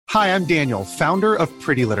Hi, I'm Daniel, founder of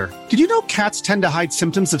Pretty Litter. Did you know cats tend to hide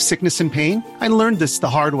symptoms of sickness and pain? I learned this the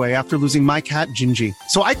hard way after losing my cat, Gingy.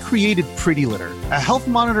 So I created Pretty Litter, a health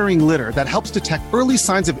monitoring litter that helps detect early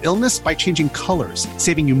signs of illness by changing colors,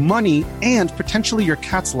 saving you money and potentially your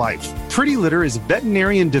cat's life. Pretty Litter is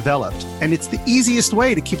veterinarian developed, and it's the easiest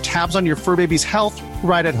way to keep tabs on your fur baby's health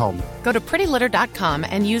right at home. Go to prettylitter.com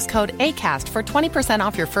and use code ACAST for 20%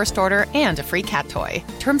 off your first order and a free cat toy.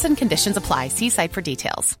 Terms and conditions apply. See site for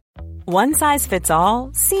details. One size fits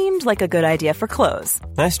all seemed like a good idea for clothes.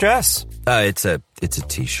 Nice dress. It's a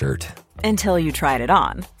t-shirt. Until you tried it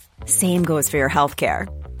on. Same goes for your healthcare.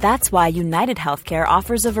 That's why United Healthcare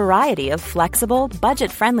offers a variety of flexible,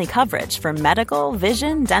 budget-friendly coverage for medical,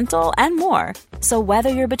 vision, dental, and more. So whether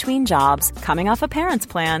you're between jobs, coming off a parent's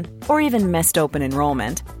plan, or even missed open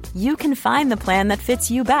enrollment, you can find the plan that fits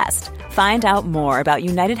you best. Find out more about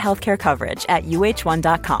United Healthcare coverage at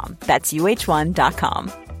uh1.com. That's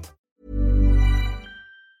uh1.com.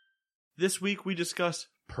 This week we discuss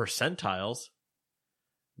percentiles,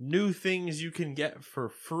 new things you can get for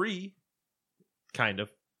free, kind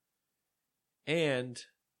of, and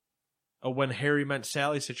a When Harry Met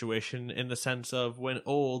Sally situation in the sense of when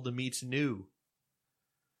old meets new.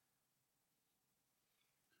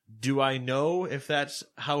 Do I know if that's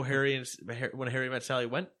how When Harry Met Sally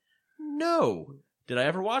went? No. Did I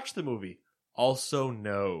ever watch the movie? Also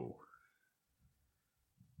no.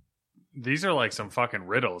 These are like some fucking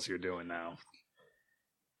riddles you're doing now.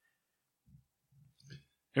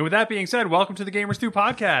 And with that being said, welcome to the Gamers 2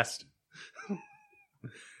 podcast.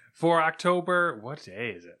 For October, what day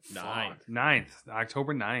is it? 9th.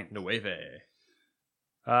 October 9th. Nueve.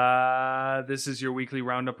 This is your weekly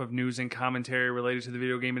roundup of news and commentary related to the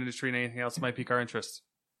video game industry and anything else that might pique our interest.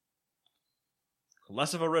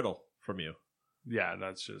 Less of a riddle from you. Yeah,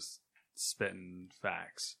 that's just spitting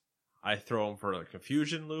facts. I throw them for a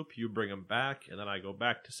confusion loop, you bring them back, and then I go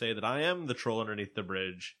back to say that I am the troll underneath the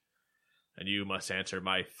bridge, and you must answer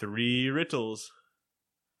my 3 riddles.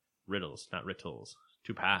 Riddles, not riddles.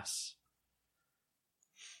 To pass.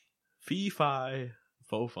 Fee, fi,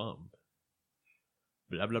 fo, fum.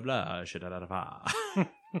 Blah, blah, blah, shit-da-da-da-da.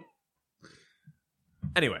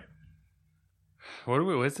 Anyway.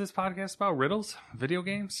 What's this podcast about? Riddles? Video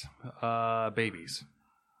games? Babies.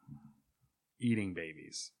 Eating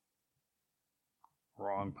babies.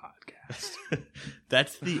 Wrong podcast.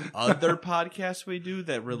 That's the other podcast we do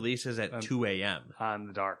that releases at 2 a.m. On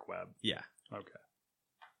the dark web. Yeah. Okay.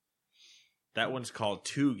 That one's called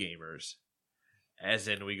Two Gamers. As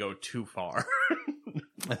in we go too far.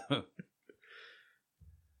 Oh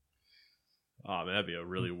man, that'd be a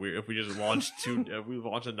really weird if we just launched if we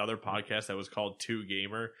launched another podcast that was called Two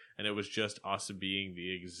Gamer and it was just us being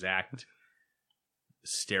the exact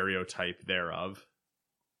stereotype thereof.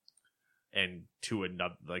 And to an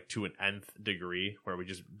nth degree, where we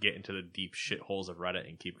just get into the deep shitholes of Reddit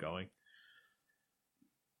and keep going.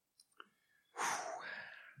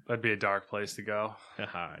 That'd be a dark place to go.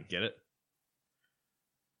 Get it?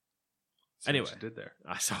 See anyway, what you did there.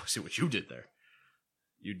 I see what you did there.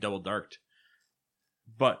 You double darked.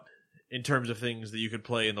 But in terms of things that you could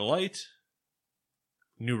play in the light,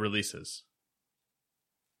 new releases.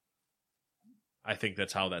 I think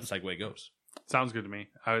that's how that segue goes. Sounds good to me.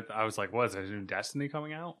 I was like, what is there a new Destiny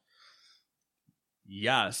coming out?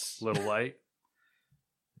 Yes. Little Light?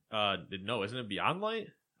 No, isn't it Beyond Light?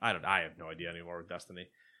 I have no idea anymore with Destiny.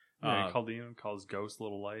 Yeah, calls Ghost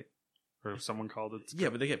Little Light. Or if someone called it. Yeah,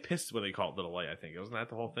 but they get pissed when they call it Little Light, I think. Wasn't that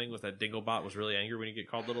the whole thing? Was that Dinglebot was really angry when you get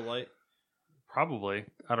called Little Light? Probably.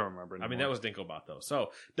 I don't remember anymore. I mean, that was Dinklebot, though.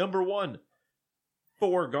 So, number 1,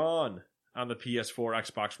 Foregone on the PS4,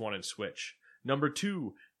 Xbox One, and Switch. Number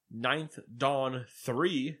 2, Ninth Dawn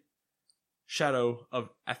 3, Shadow of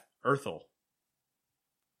Earthiel.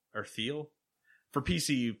 For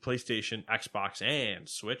PC, PlayStation, Xbox, and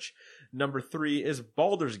Switch. Number 3 is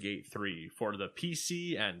Baldur's Gate 3 for the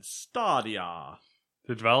PC and Stadia.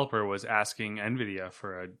 The developer was asking NVIDIA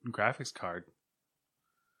for a graphics card.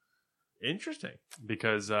 Interesting.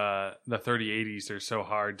 Because the 3080s are so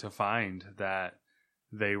hard to find that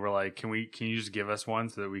they were like, can you just give us one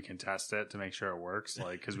so that we can test it to make sure it works?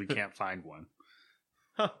 Like, because we can't find one.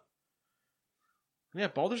 Huh. Yeah,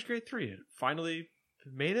 Baldur's Gate 3 it finally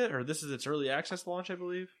made it, or this is its early access launch, I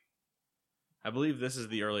believe. I believe this is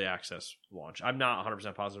the early access launch. I'm not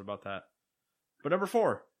 100% positive about that. But number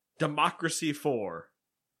 4, Democracy 4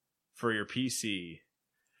 for your PC.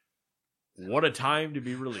 What a time to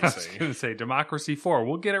be releasing. I was going to say Democracy 4.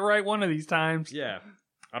 We'll get it right one of these times. Yeah.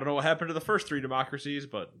 I don't know what happened to the first 3 democracies,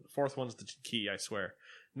 but the 4th one's the key, I swear.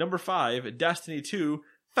 Number 5, Destiny 2,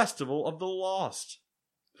 Festival of the Lost.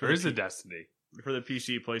 There is a Destiny. for the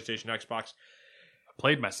PC, PlayStation, Xbox,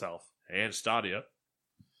 Played myself. and Stadia.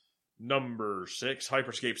 Number 6,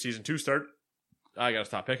 Hyperscape Season 2 start. I gotta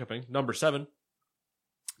stop hiccuping. Number 7,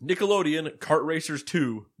 Nickelodeon Kart Racers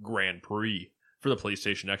 2 Grand Prix for the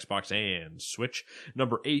PlayStation, Xbox, and Switch.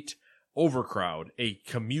 Number 8, Overcrowd, a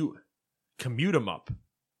commute 'em up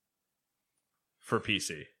for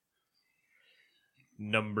PC.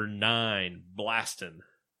 Number 9, Blastin'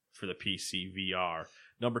 for the PC VR.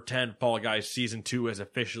 Number 10, Fall Guys Season 2 has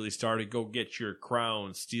officially started. Go get your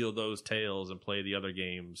crown, steal those tails, and play the other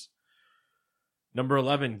games. Number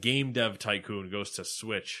 11, Game Dev Tycoon goes to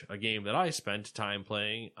Switch, a game that I spent time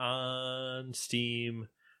playing on Steam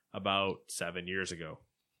about 7 years ago.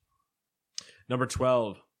 Number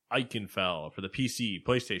 12, Eichenfell for the PC,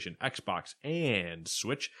 PlayStation, Xbox, and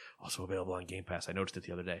Switch. Also available on Game Pass. I noticed it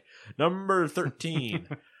the other day. Number 13,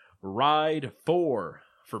 Ride 4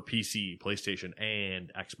 for PC, PlayStation,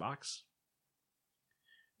 and Xbox.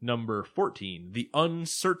 Number 14, The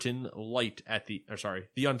Uncertain Light at the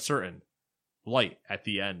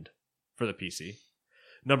End for the PC.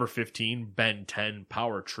 Number 15, Ben 10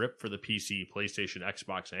 Power Trip for the PC, PlayStation,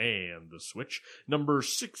 Xbox, and the Switch. Number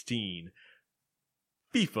 16,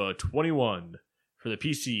 FIFA 21 for the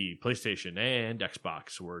PC, PlayStation, and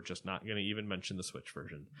Xbox. We're just not going to even mention the Switch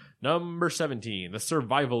version. Number 17, The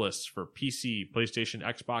Survivalists for PC, PlayStation,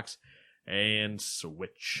 Xbox, and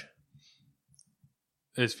Switch.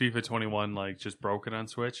 Is FIFA 21 like just broken on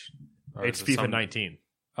Switch? Or It's is it FIFA 19.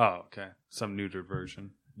 Oh, okay. Some neutered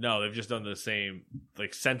version. No, they've just done the same,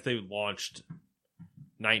 like, since they launched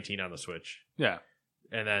 19 on the Switch. Yeah.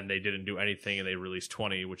 And then they didn't do anything, and they released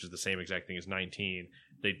 20, which is the same exact thing as 19.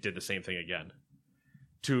 They did the same thing again.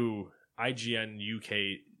 To IGN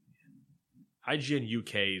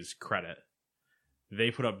UK's credit,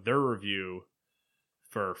 they put up their review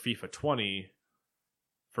for FIFA 20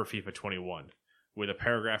 for FIFA 21 with a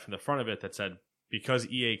paragraph in the front of it that said, because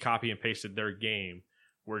EA copy and pasted their game,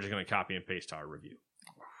 we're just going to copy and paste our review.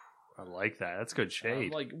 I like that. That's good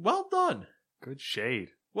shade. Like, well done. Good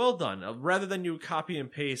shade. Well done. Rather than you copy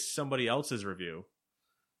and paste somebody else's review,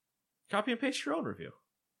 copy and paste your own review.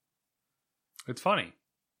 It's funny.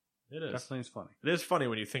 It is. Definitely is funny. It is funny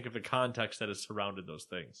when you think of the context that has surrounded those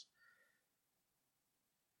things.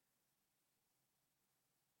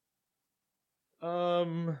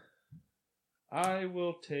 I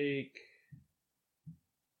will take...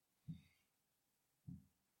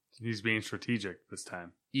 He's being strategic this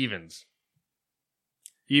time. Evens.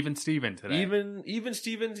 Even Steven today. Even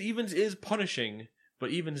Stevens. Evens is punishing,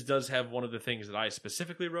 but Evens does have one of the things that I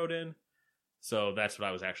specifically wrote in. So that's what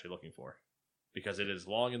I was actually looking for. Because it is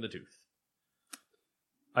long in the tooth.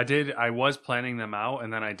 I was planning them out,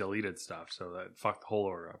 and then I deleted stuff, so that fucked the whole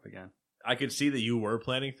order up again. I could see that you were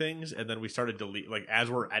planning things, and then we started like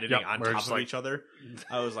as we're editing on we're top of like, each other,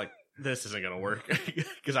 I was like, this isn't going to work.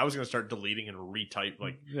 Because I was going to start deleting and retype,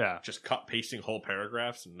 like, yeah, just pasting whole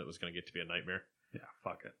paragraphs, and it was going to get to be a nightmare. Yeah,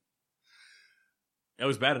 fuck it. It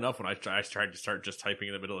was bad enough when I tried to start just typing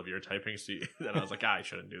in the middle of your typing, so then I was like, I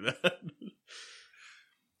shouldn't do that.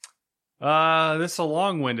 This is a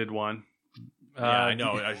long-winded one. Yeah, I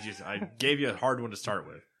know. I gave you a hard one to start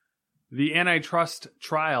with. The antitrust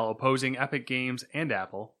trial opposing Epic Games and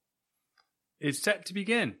Apple is set to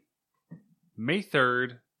begin May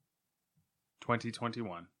 3rd,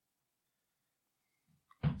 2021.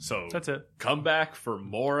 So that's it. Come back for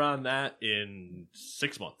more on that in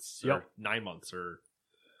 6 months or 9 months or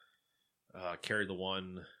carry the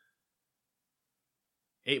one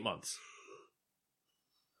 8 months.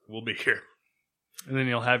 We'll be here. And then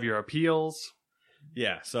you'll have your appeals.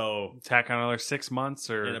 Yeah, so tack on another 6 months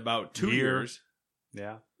or in about 2 years.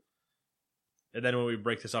 Yeah. And then when we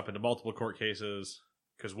break this up into multiple court cases,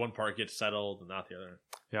 because one part gets settled and not the other.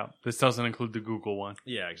 Yeah, this doesn't include the Google one.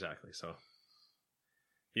 Yeah, exactly. So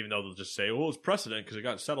even though they'll just say, well, it's precedent because it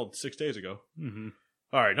got settled 6 days ago. Mm-hmm.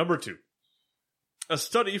 All right, number 2. A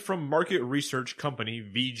study from market research company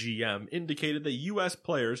VGM indicated that U.S.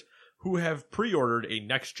 players who have pre-ordered a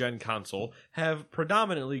next-gen console have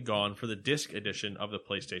predominantly gone for the disc edition of the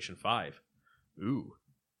PlayStation 5. Ooh.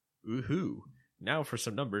 Ooh-hoo. Now for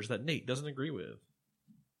some numbers that Nate doesn't agree with.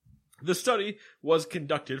 The study was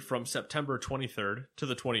conducted from September 23rd to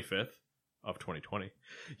the 25th of 2020,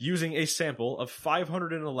 using a sample of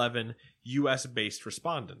 511 U.S.-based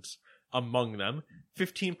respondents. Among them,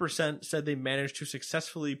 15% said they managed to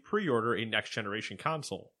successfully pre-order a next-generation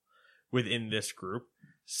console. Within this group,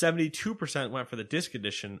 72% went for the disc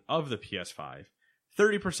edition of the PS5,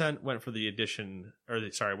 30% went for the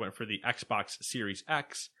went for the Xbox Series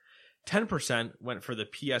X, 10% went for the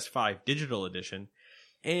PS5 digital edition,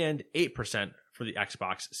 and 8% for the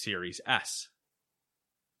Xbox Series S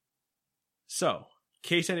So, in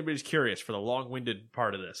case anybody's curious for the long-winded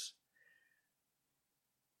part of this,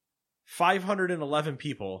 511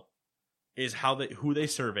 people is who they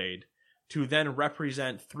surveyed to then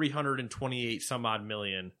represent 328 some odd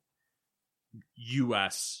million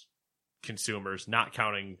U.S. consumers, not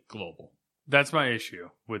counting global. That's my issue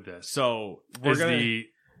with this. So there's a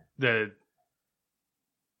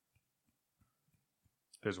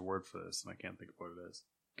word for this, and I can't think of what it is.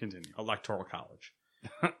 Continue. Electoral college.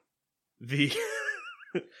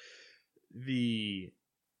 the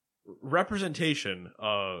representation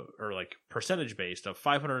or like percentage based of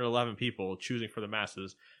 511 people choosing for the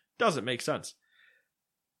masses doesn't make sense.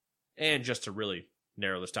 And just to really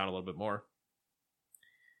narrow this down a little bit more,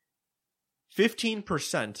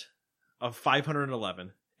 15% of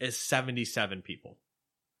 511 is 77 people.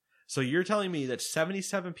 So you're telling me that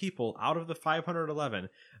 77 people out of the 511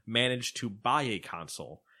 managed to buy a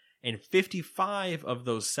console, and 55 of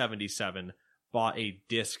those 77 bought a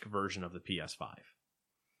disc version of the PS5.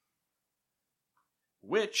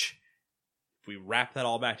 Which, if we wrap that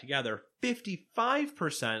all back together, 55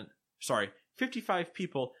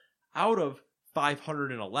 people out of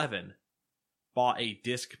 511 bought a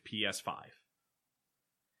disc PS5.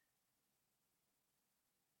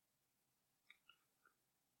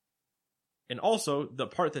 And also, the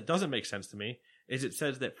part that doesn't make sense to me is it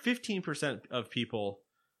says that 15% of people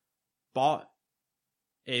bought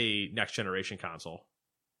a next generation console,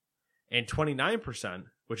 and 29%,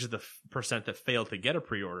 which is the percent that failed to get a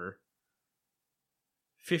pre-order,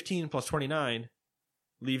 15 plus 29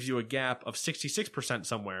 leaves you a gap of 66%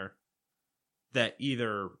 somewhere that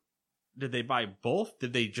either did they buy both,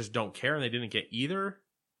 did they just don't care and they didn't get either?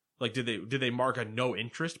 Like, did they mark a no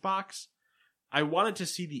interest box? I wanted to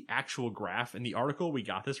see the actual graph, and the article we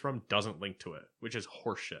got this from doesn't link to it, which is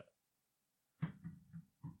horseshit.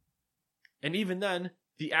 And even then,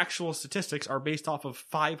 the actual statistics are based off of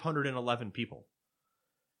 511 people.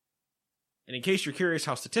 And in case you're curious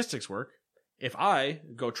how statistics work, if I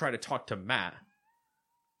go try to talk to Matt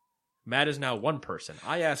is now one person.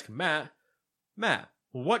 I ask Matt,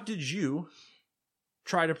 what did you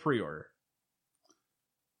try to pre-order?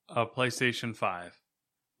 A PlayStation 5.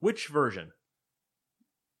 Which version?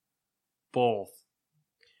 Both.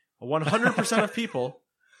 100% of people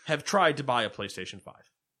have tried to buy a PlayStation 5.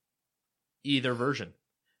 Either version.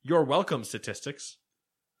 You're welcome, statistics.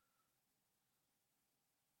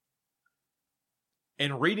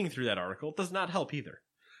 And reading through that article does not help either.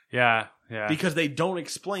 Yeah. Because they don't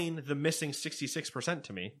explain the missing 66%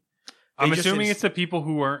 to me. I'm assuming it's the people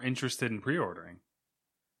who aren't interested in pre-ordering.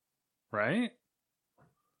 Right?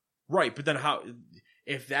 Right, but then how...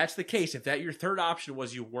 If that's the case, if that your third option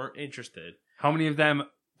was you weren't interested... How many of them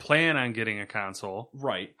plan on getting a console?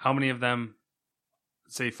 Right. How many of them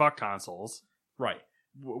say fuck consoles? Right.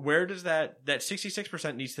 Where does that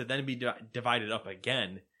 66% needs to then be divided up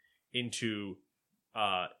again into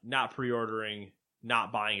not pre-ordering,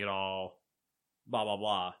 not buying it all, blah, blah,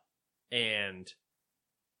 blah. And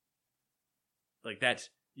like that's...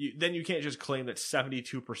 then you can't just claim that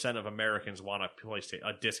 72% of Americans want a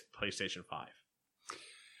disc PlayStation 5.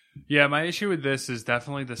 Yeah, my issue with this is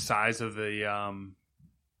definitely the size of the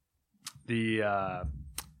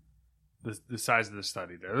size of the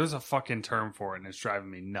study. There's a fucking term for it, and it's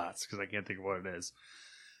driving me nuts because I can't think of what it is.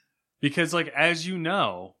 Because, like, as you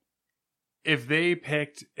know, if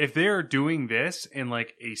they're doing this in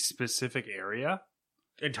like a specific area,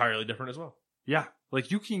 entirely different as well. Yeah,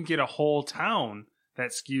 like you can get a whole town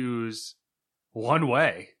that skews one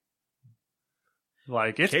way.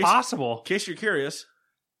 Like it's possible. In case you're curious.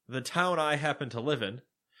 The town I happen to live in,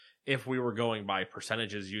 if we were going by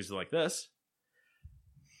percentages used like this,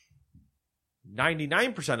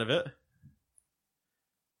 99% of it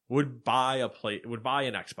would buy an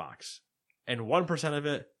Xbox, and 1% of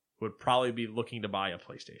it would probably be looking to buy a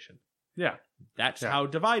PlayStation. Yeah. That's how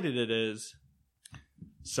divided it is.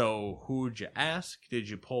 So who'd you ask? Did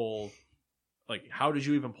you poll? Like, how did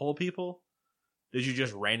you even poll people? Did you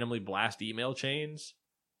just randomly blast email chains?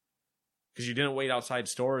 Because you didn't wait outside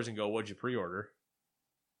stores and go, what'd you pre-order?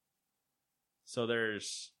 So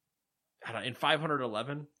there's, in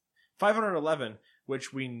 511,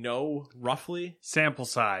 which we know roughly. Sample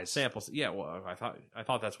size. Yeah, well, I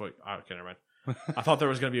thought that's what, okay, never mind. I thought there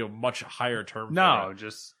was going to be a much higher term. No,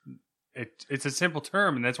 just, it's a simple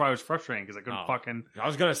term, and that's why it was frustrating, because I couldn't fucking. I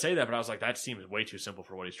was going to say that, but I was like, that seems way too simple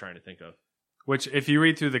for what he's trying to think of. Which, if you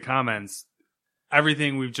read through the comments,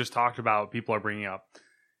 everything we've just talked about, people are bringing up.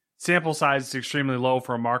 Sample size is extremely low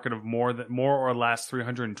for a market of more or less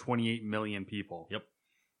 328 million people. Yep.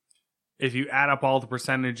 If you add up all the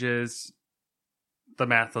percentages, the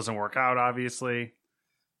math doesn't work out, obviously.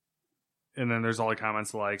 And then there's all the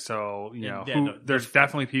comments like, so, you know, Yeah, there's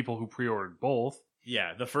definitely people who pre-ordered both.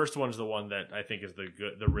 Yeah, the first one's the one that I think is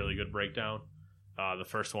the really good breakdown. The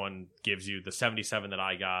first one gives you the 77 that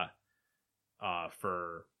I got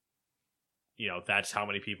for, you know, that's how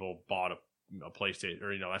many people bought a PlayStation,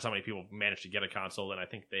 or, you know, that's how many people managed to get a console, and I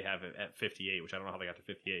think they have it at 58, which I don't know how they got to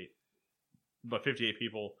 58. But 58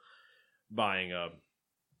 people buying a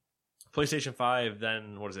PlayStation 5,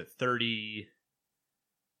 then, what is it, 30...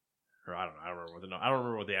 Or I don't know. I don't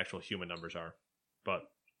remember what the actual human numbers are, but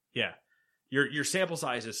yeah, your sample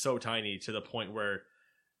size is so tiny to the point where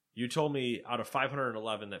you told me out of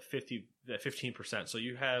 511 that 15%. So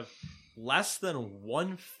you have less than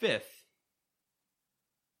 1/5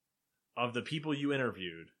 of the people you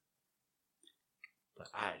interviewed. But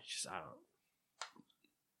I don't.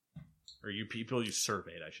 Or you people you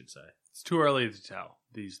surveyed, I should say. It's too early to tell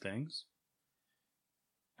these things.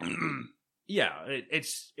 Yeah, it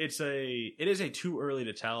is a too early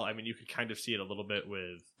to tell. I mean, you could kind of see it a little bit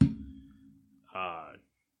with,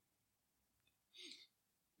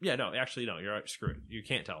 yeah, no, actually, no, you're right. Screw it. You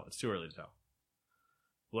can't tell. It's too early to tell.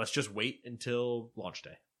 Let's just wait until launch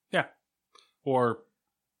day. Yeah, or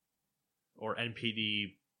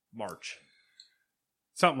NPD March,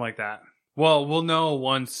 something like that. Well, we'll know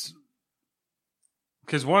once,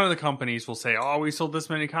 because one of the companies will say, "Oh, we sold this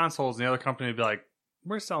many consoles," and the other company will be like,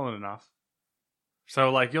 "We're selling enough."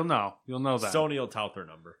 So, like, you'll know that Sony will tout their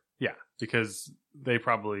number. Yeah, because they've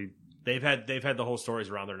had the whole stories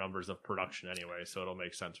around their numbers of production anyway, so it'll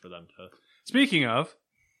make sense for them to. Speaking of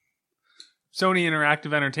Sony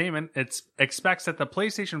Interactive Entertainment, it expects that the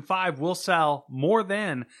PlayStation 5 will sell more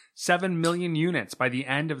than 7 million units by the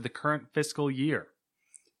end of the current fiscal year.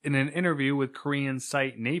 In an interview with Korean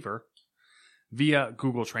site Naver via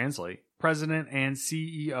Google Translate, President and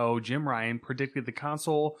CEO Jim Ryan predicted the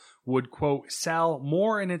console would, quote, sell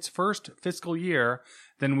more in its first fiscal year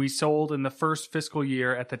than we sold in the first fiscal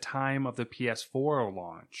year at the time of the PS4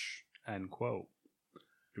 launch, end quote.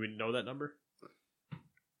 Do we know that number?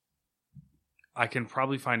 I can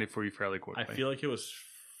probably find it for you fairly quickly. I feel like it was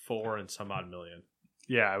 4 and some odd million.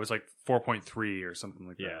 Yeah, it was like 4.3 or something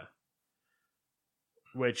like that. Yeah.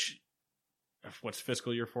 Which, what's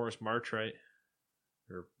fiscal year for us? March, right?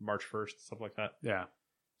 Or March 1st, something like that. Yeah.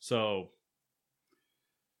 So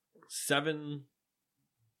 7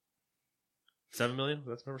 million?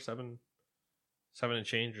 That's number 7 and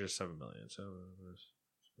change, or 7 million.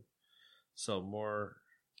 So more.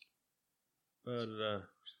 That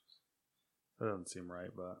doesn't seem right,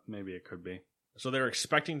 but maybe it could be. So they're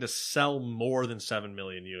expecting to sell more than 7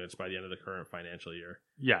 million units by the end of the current financial year.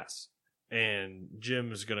 Yes. And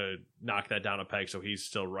Jim's going to knock that down a peg, so he's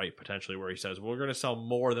still right, potentially, where he says, we're going to sell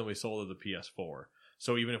more than we sold of the PS4.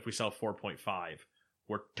 So even if we sell 4.5,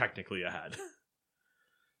 we're technically ahead.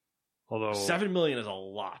 Although 7 million is a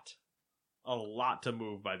lot. A lot to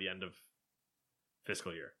move by the end of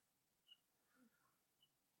fiscal year.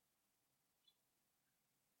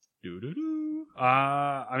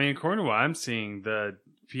 I mean, according to what I'm seeing, the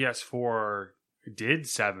PS4 did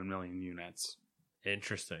 7 million units.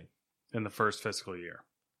 Interesting. In the first fiscal year.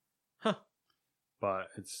 Huh. But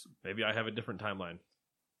it's... Maybe I have a different timeline.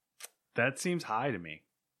 That seems high to me.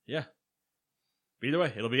 Yeah. But either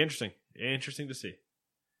way, it'll be interesting. Interesting to see.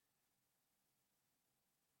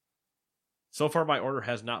 So far, my order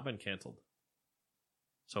has not been canceled.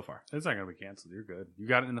 So far. It's not going to be canceled. You're good. You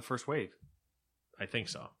got it in the first wave. I think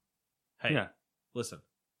so. Hey, yeah. Listen.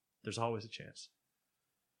 There's always a chance.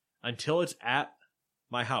 Until it's at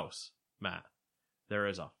my house, Matt, there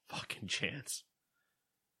is a fucking chance.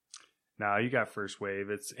 No, you got first wave.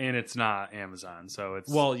 It's not Amazon, so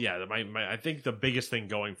it's... Well, yeah, I think the biggest thing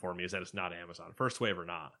going for me is that it's not Amazon. First wave or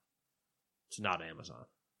not, it's not Amazon.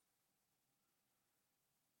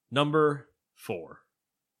 Number 4.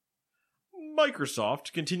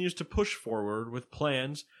 Microsoft continues to push forward with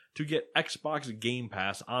plans to get Xbox Game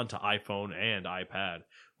Pass onto iPhone and iPad,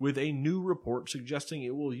 with a new report suggesting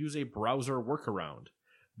it will use a browser workaround.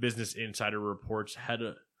 Business Insider reports head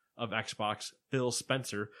of Xbox, Phil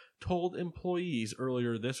Spencer, told employees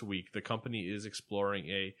earlier this week the company is exploring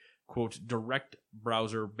a, quote, direct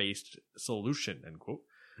browser-based solution, end quote,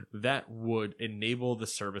 that would enable the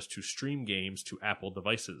service to stream games to Apple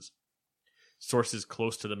devices. Sources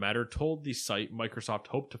close to the matter told the site Microsoft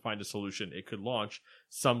hoped to find a solution it could launch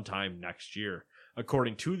sometime next year.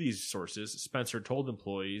 According to these sources, Spencer told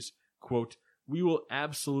employees, quote, we will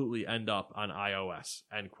absolutely end up on iOS,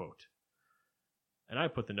 end quote. And I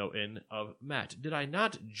put the note in of, Matt, did I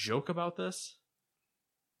not joke about this?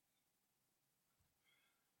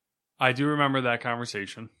 I do remember that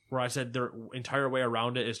conversation. where I said their entire way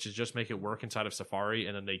around it is to just make it work inside of Safari,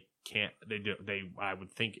 and then they can't. They I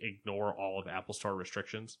would think ignore all of Apple Store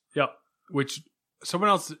restrictions. Yep. Which someone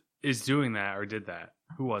else is doing that or did that.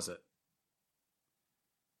 Who was it?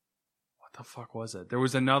 What the fuck was it? There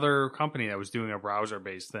was another company that was doing a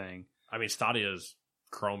browser-based thing. I mean, Stadia is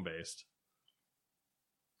Chrome based.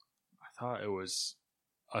 I thought it was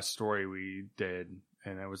a story we did,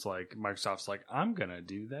 and it was like Microsoft's like, I'm gonna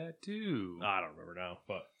do that too. I don't remember now,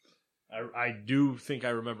 but I do think I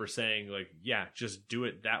remember saying like, yeah, just do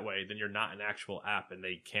it that way. Then you're not an actual app, and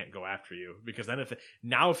they can't go after you, because then if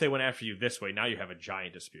they went after you this way, now you have a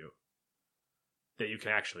giant dispute that you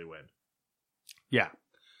can actually win. Yeah,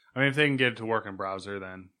 I mean, if they can get it to work in browser,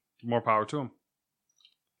 then more power to them.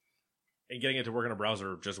 And getting it to work in a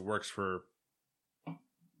browser just works for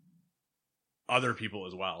other people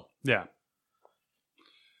as well. Yeah,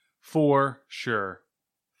 for sure.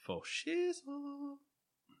 For shizzle.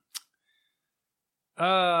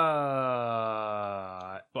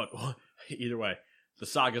 But either way, the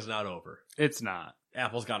saga's not over. It's not.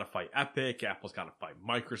 Apple's got to fight Epic. Apple's got to fight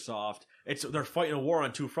Microsoft. They're fighting a war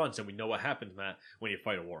on two fronts, and we know what happens, Matt, when you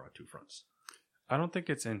fight a war on two fronts. I don't think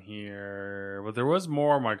it's in here. But there was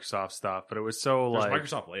more Microsoft stuff, but it was so There's like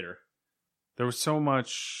Microsoft later. there was so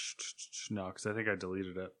much. No, because I think I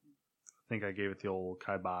deleted it. I think I gave it the old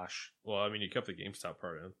kibosh. Well, I mean, you kept the GameStop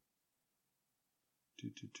part in. I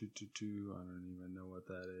don't even know what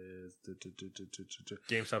that is.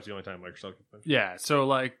 GameStop's the only time Microsoft can win. Yeah, so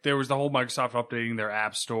like there was the whole Microsoft updating their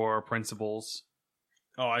App Store principles.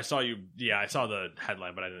 Oh, I saw you. Yeah, I saw the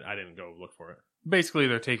headline, but I didn't go look for it. Basically,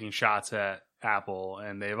 they're taking shots at Apple,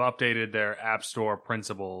 and they've updated their App Store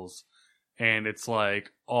principles, and it's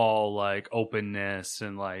like all like openness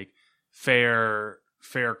and like fair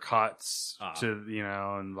cuts to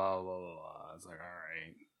and blah blah blah blah. It's like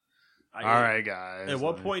all right, guys. At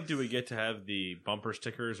what point do we get to have the bumper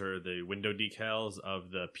stickers or the window decals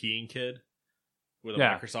of the peeing kid with a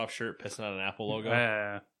Microsoft shirt pissing on an Apple logo?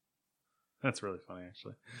 Yeah, that's really funny.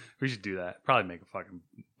 Actually, we should do that. Probably make a fucking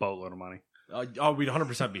boatload of money. We'd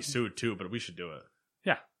 100% be sued too, but we should do it.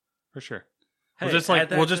 Yeah, for sure. Hey,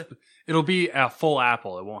 it'll be a full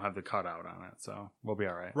Apple. It won't have the cutout on it, so we'll be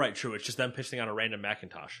all right. Right, true. It's just them pissing on a random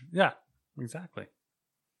Macintosh. Yeah, exactly.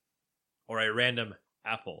 Or a random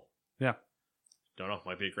Apple. Yeah. Don't know.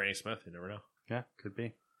 Might be a Granny Smith. You never know. Yeah, could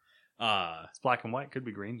be. It's black and white. Could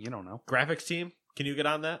be green. You don't know. Graphics team, can you get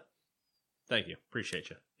on that? Thank you. Appreciate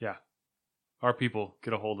you. Yeah. Our people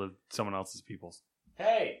get a hold of someone else's people's.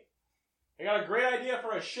 Hey, I got a great idea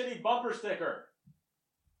for a shitty bumper sticker.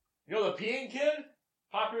 You know the peeing kid?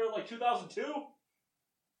 Popular in like 2002?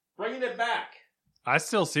 Bringing it back. I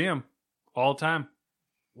still see him all the time.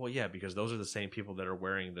 Well, yeah, because those are the same people that are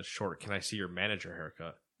wearing the short "Can I see your manager"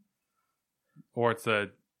 haircut. Or it's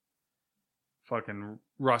the fucking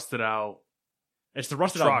rusted out. It's the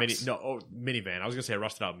rusted trucks. out minivan. I was gonna say a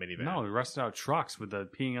rusted out minivan. No, the rusted out trucks with the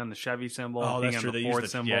peeing on the Chevy symbol. Oh, peeing that's on true. the Ford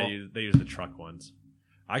symbol. Yeah, they use the truck ones.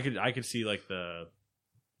 I could see like the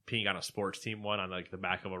peeing on a sports team one on like the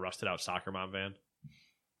back of a rusted out soccer mom van.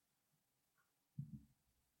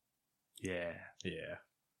 Yeah. Yeah.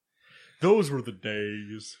 Those were the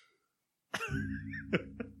days.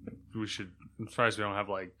 I'm surprised we don't have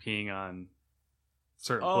like peeing on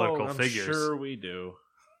certain political figures. Sure we do.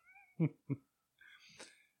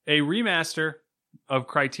 A remaster of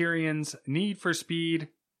Criterion's Need for Speed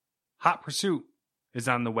Hot Pursuit is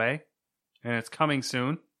on the way, and it's coming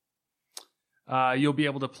soon. You'll be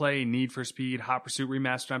able to play Need for Speed Hot Pursuit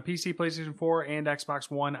Remastered on PC, PlayStation 4, and Xbox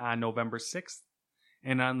One on November 6th,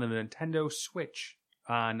 and on the Nintendo Switch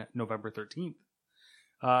on November 13th.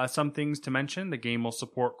 Some things to mention: the game will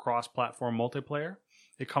support cross-platform multiplayer.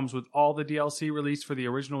 It comes with all the DLC released for the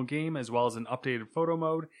original game, as well as an updated photo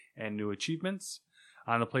mode and new achievements.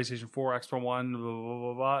 On the PlayStation 4, Xbox One, blah, blah,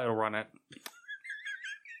 blah, blah, it'll run it.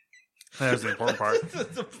 That's the important part.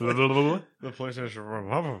 The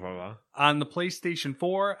PlayStation. On the PlayStation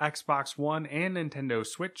 4, Xbox One, and Nintendo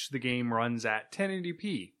Switch, the game runs at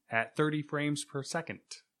 1080p at 30 frames per second.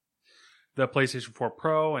 The PlayStation 4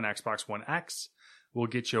 Pro and Xbox One X will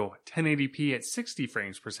get you 1080p at 60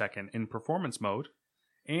 frames per second in performance mode.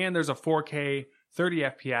 And there's a 4K 30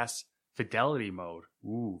 FPS fidelity mode.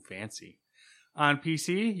 Ooh, fancy. On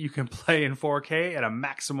PC, you can play in 4K at a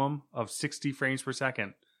maximum of 60 frames per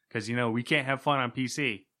second. Because, we can't have fun on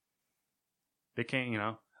PC. They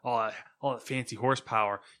can't, all that fancy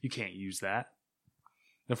horsepower. You can't use that.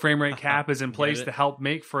 The frame rate cap is in place to help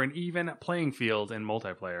make for an even playing field in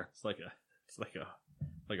multiplayer. It's like a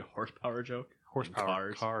horsepower joke.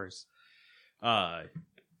 Horsepower cars.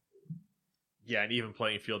 Yeah, an even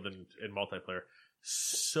playing field in multiplayer.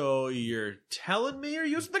 So you're telling me you're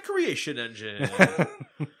using the creation engine?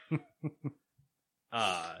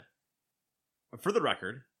 For the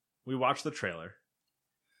record, we watched the trailer.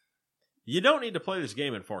 You don't need to play this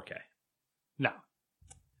game in 4K. No.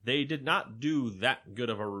 They did not do that good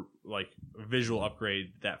of a visual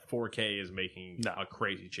upgrade that 4K is making a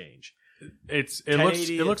crazy change. It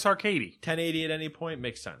looks arcadey. 1080 at any point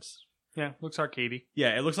makes sense. Yeah, looks arcadey.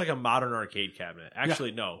 Yeah, it looks like a modern arcade cabinet.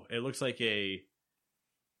 Actually, no. It looks like a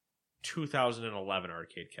 2011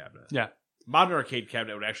 arcade cabinet. Yeah. Modern arcade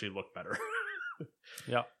cabinet would actually look better.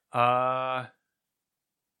 Yeah.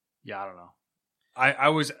 Yeah, I don't know. I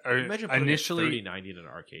was Imagine putting initially 3090 in an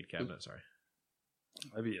arcade cabinet. Sorry.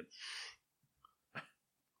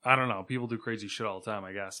 I don't know. People do crazy shit all the time,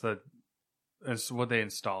 I guess. That's what they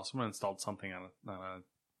install. Someone installed something on a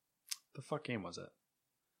the fuck game was it?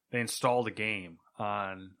 They installed a game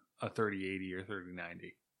on a 3080 or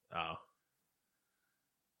 3090. Oh.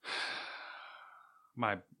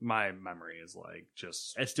 My memory is like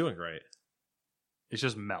just It's doing great. It's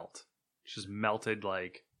just melt. It's just melted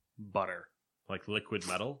like butter. Like liquid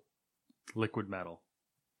metal. Liquid metal.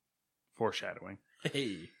 Foreshadowing.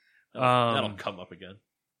 Hey. That'll come up again.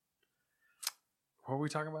 What were we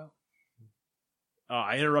talking about?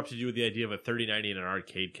 I interrupted you with the idea of a 3090 in an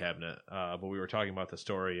arcade cabinet, but we were talking about the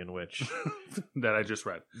story in which that I just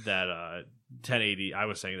read. That 1080, I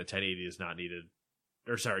was saying that 1080 is not needed.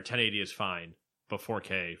 Or sorry, 1080 is fine, but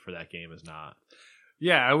 4K for that game is not.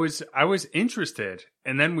 Yeah, I was interested,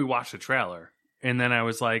 and then we watched the trailer, and then I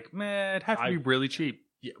was like, man, it'd have to be really cheap.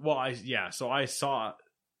 Yeah, well, so I saw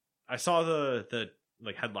the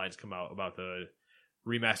like headlines come out about the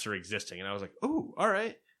remaster existing, and I was like, oh, all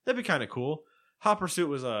right, that'd be kind of cool. Hot Pursuit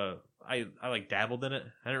was I like dabbled in it.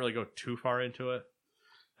 I didn't really go too far into it.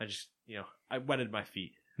 I just I wetted my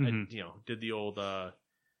feet. Mm-hmm. I did the old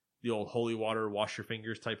holy water, wash your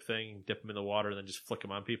fingers type thing, dip them in the water, and then just flick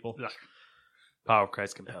them on people. Ugh. Power of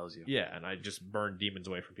Christ compels you. Yeah, and I just burned demons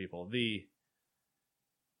away from people. The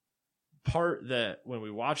part that when we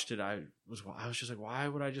watched it, I was just like, why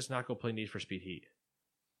would I just not go play Need for Speed Heat?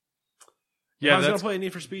 Yeah, if I was going to play a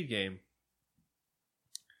Need for Speed game,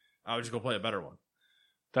 I would just go play a better one.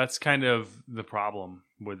 That's kind of the problem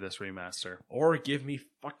with this remaster. Or give me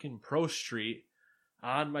fucking Pro Street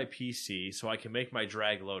on my PC so I can make my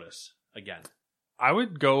Drag Lotus again. I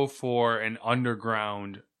would go for an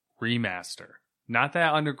Underground remaster. Not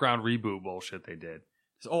that Underground reboot bullshit they did.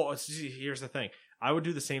 Here's the thing. I would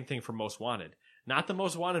do the same thing for Most Wanted. Not the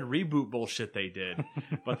Most Wanted reboot bullshit they did,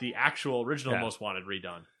 but the actual original Most Wanted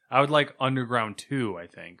redone. I would like Underground 2, I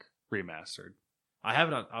think, remastered. I have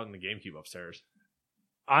it out on the GameCube upstairs.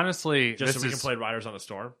 Honestly, just so we can play Riders on the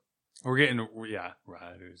Storm. We're getting,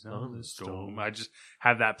 Riders on the Storm. I just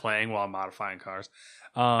have that playing while I'm modifying cars.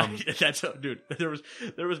 Dude.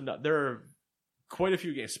 There are quite a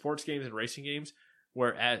few games, sports games and racing games,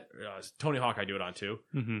 where at Tony Hawk I do it on too,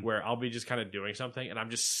 where I'll be just kind of doing something and I'm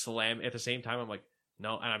just at the same time I'm like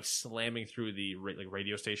no, and I'm slamming through the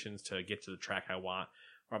radio stations to get to the track I want.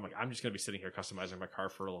 Or I'm like, I'm just gonna be sitting here customizing my car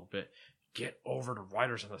for a little bit. Get over to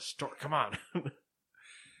Riders on the Storm. Come on.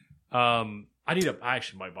 I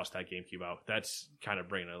actually might bust that GameCube out. That's kind of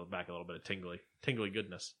bringing it back a little bit of tingly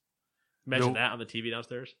goodness. Imagine that on the TV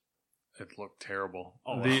downstairs. It looked terrible.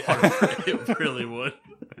 Oh, it really would.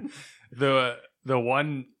 The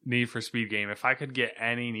one Need for Speed game, if I could get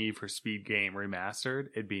any Need for Speed game remastered,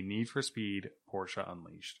 it'd be Need for Speed Porsche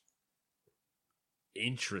Unleashed.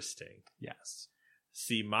 Interesting. Yes.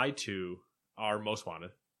 See, my two are Most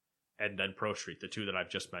Wanted and then Pro Street, the two that I've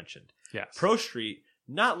just mentioned. Yes. Pro Street,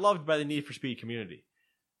 not loved by the Need for Speed community.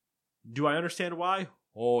 Do I understand why?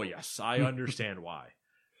 Oh, yes, I understand why.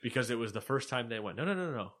 Because it was the first time they went,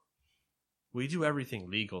 no. We do everything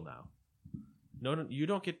legal now. No, you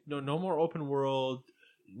don't get no more open world,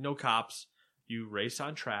 no cops. You race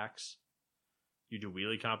on tracks. You do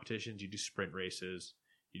wheelie competitions. You do sprint races.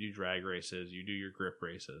 You do drag races. You do your grip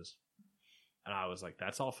races. And I was like,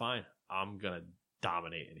 that's all fine. I'm going to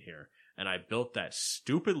dominate in here. And I built that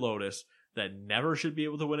stupid Lotus that never should be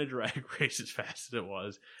able to win a drag race as fast as it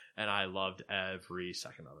was. And I loved every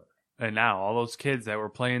second of it. And now all those kids that were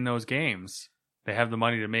playing those games, they have the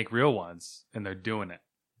money to make real ones, and they're doing it.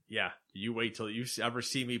 Yeah, you wait till you ever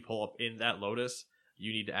see me pull up in that Lotus.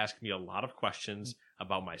 You need to ask me a lot of questions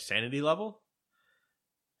about my sanity level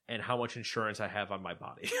and how much insurance I have on my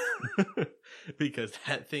body. Because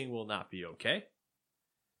that thing will not be okay.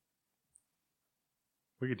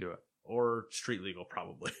 We could do it. Or street legal,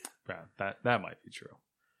 probably. Yeah, that might be true.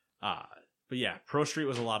 But yeah, Pro Street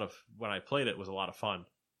was when I played it, was a lot of fun.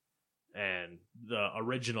 and the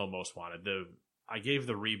original Most Wanted. I gave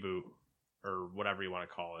the reboot, or whatever you want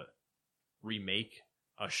to call it, remake,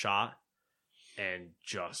 a shot, and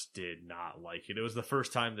just did not like it. It was the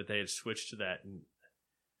first time that they had switched to that,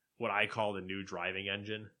 what I call the new driving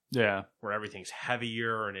engine. Yeah. Where everything's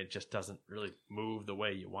heavier and it just doesn't really move the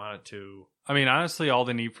way you want it to. I mean, honestly, all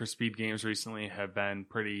the Need for Speed games recently have been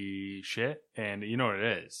pretty shit. And you know what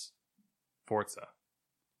it is? Forza.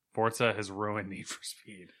 Forza has ruined Need for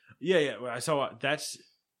Speed. Yeah. I saw that's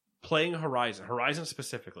playing Horizon. Horizon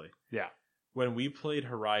specifically. Yeah. When we played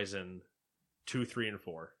Horizon 2, 3, and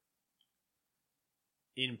 4,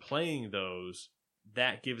 in playing those,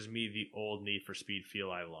 that gives me the old Need for Speed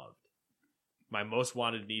feel I loved. My Most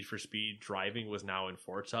Wanted Need for Speed driving was now in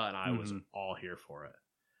Forza, and I was all here for it.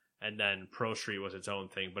 And then Pro Street was its own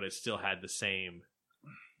thing, but it still had the same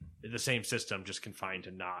system, just confined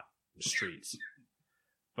to not streets.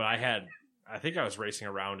 But I think I was racing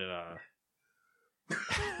around in a...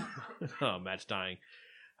 oh, Matt's dying.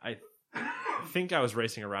 I think I was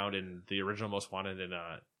racing around in the original Most Wanted in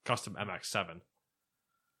a custom MX-7.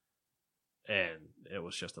 And it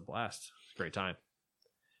was just a blast. Great time.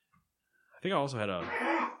 I think I also had a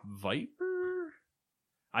Viper.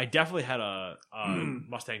 I definitely had a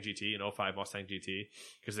Mustang GT, an 05 Mustang GT,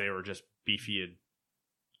 because they were just beefy and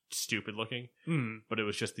stupid looking. But it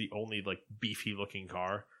was just the only like beefy looking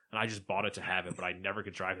car, and I just bought it to have it. But I never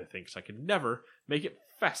could drive the thing because I could never make it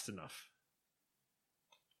fast enough.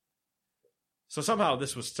 So somehow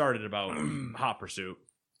this was started about Hot Pursuit,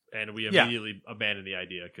 and we immediately abandoned the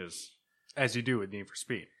idea because, as you do with Need for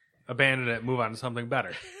Speed. Abandon it, move on to something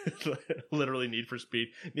better. Literally Need for Speed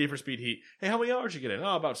Heat. Hey, how many hours you get in?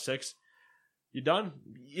 Oh, about 6. You done?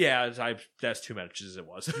 Yeah, that's too much as it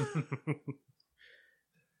was.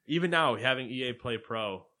 Even now, having EA Play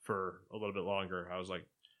Pro for a little bit longer, I was like,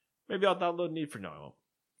 maybe I'll download Need for... No, I won't.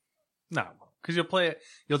 No, because you'll play it,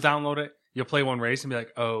 you'll download it, you'll play one race and be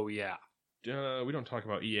like, oh, yeah. We don't talk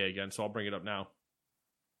about EA again, so I'll bring it up now.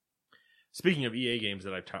 Speaking of EA games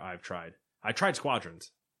that I've tried, I tried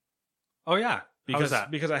Squadrons. Oh yeah, because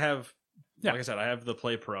I have, like I said, I have the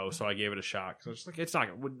Play Pro, so I gave it a shot. So it's like it's not.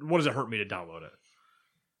 What does it hurt me to download it?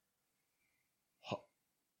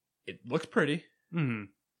 It looks pretty. Mm-hmm.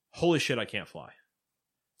 Holy shit! I can't fly.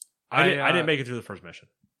 I didn't make it through the first mission.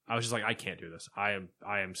 I was just like, I can't do this. I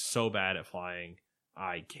am so bad at flying.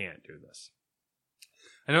 I can't do this.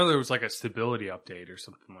 I know there was like a stability update or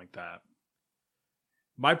something like that.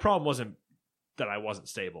 My problem wasn't that I wasn't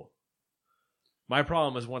stable. My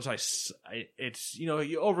problem is once it's, you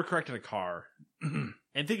overcorrect in a car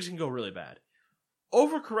and things can go really bad.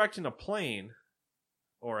 Overcorrect in a plane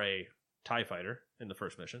or a TIE fighter in the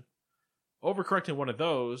first mission. Overcorrect in one of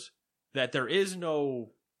those that there's no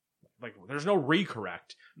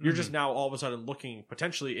recorrect. You're just now all of a sudden looking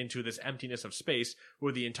potentially into this emptiness of space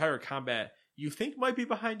where the entire combat you think might be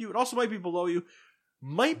behind you. It also might be below you.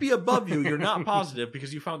 Might be above you. You're not positive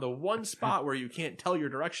because you found the one spot where you can't tell your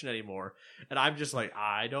direction anymore. And I'm just like,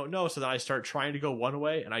 I don't know. So then I start trying to go one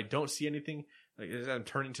way and I don't see anything. Like as I'm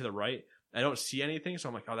turning to the right, I don't see anything. So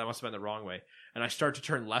I'm like, oh, that must have been the wrong way. And I start to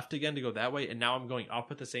turn left again to go that way. And now I'm going up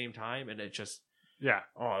at the same time. And it just, it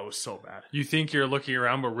was so bad. You think you're looking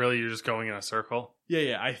around, but really you're just going in a circle?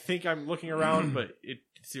 Yeah. I think I'm looking around, but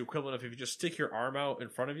it's the equivalent of if you just stick your arm out in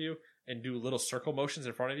front of you and do little circle motions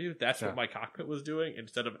in front of you. That's what my cockpit was doing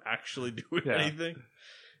instead of actually doing anything.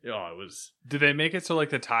 It was. Did they make it so like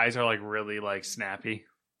the ties are like really like snappy?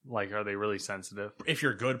 Like, are they really sensitive? If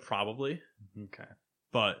you're good, probably. Okay.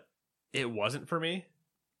 But it wasn't for me.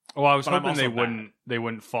 Well, I was hoping they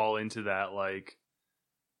wouldn't fall into that, like,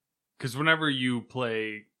 because whenever you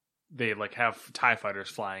play, they like have TIE fighters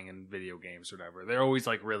flying in video games or whatever. They're always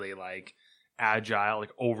like really like agile,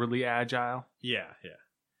 like overly agile. Yeah.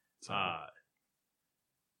 So.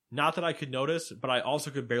 Not that I could notice, but I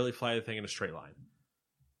also could barely fly the thing in a straight line.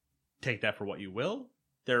 Take that for what you will.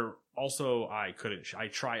 There also, I couldn't. I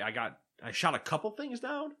shot a couple things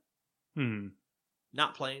down.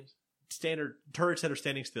 Not planes. Standard turrets that are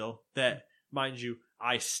standing still. That, mind you,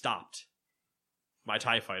 I stopped my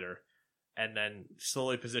TIE fighter and then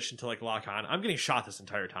slowly positioned to like lock on. I'm getting shot this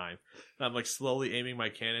entire time. And I'm like slowly aiming my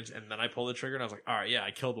cannons, and then I pull the trigger and I was like, all right, yeah,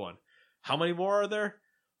 I killed one. How many more are there?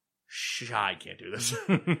 I can't do this.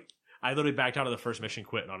 I literally backed out of the first mission,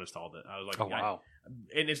 quit, and uninstalled it. I was like, oh, wow.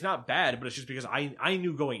 And it's not bad, but it's just because I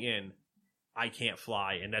knew going in, I can't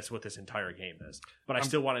fly, and that's what this entire game is. But I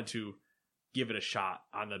still wanted to give it a shot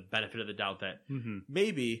on the benefit of the doubt that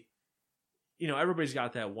maybe, everybody's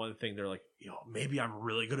got that one thing. They're like, maybe I'm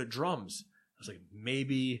really good at drums. I was like,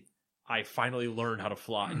 maybe I finally learned how to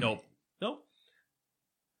fly. Nope.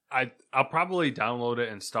 I'll probably download it,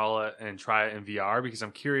 install it, and try it in VR because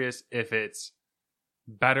I'm curious if it's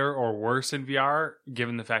better or worse in VR,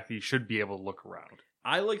 given the fact that you should be able to look around.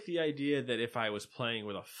 I like the idea that if I was playing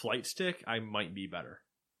with a flight stick, I might be better.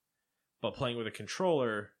 But playing with a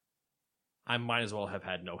controller, I might as well have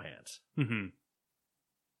had no hands. Mm-hmm.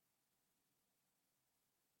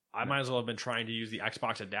 I might as well have been trying to use the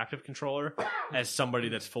Xbox adaptive controller as somebody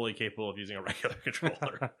that's fully capable of using a regular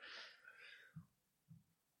controller.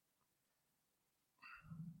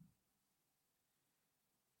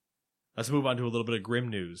 Let's move on to a little bit of grim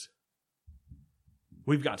news.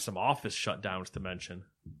 We've got some office shutdowns to mention.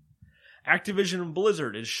 Activision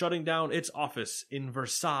Blizzard is shutting down its office in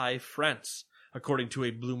Versailles, France, according to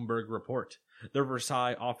a Bloomberg report. The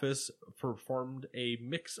Versailles office performed a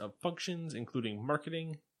mix of functions, including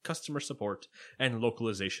marketing, customer support, and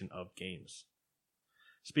localization of games.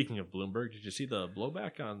 Speaking of Bloomberg, did you see the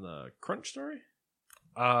blowback on the Crunch story?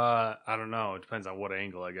 I don't know. It depends on what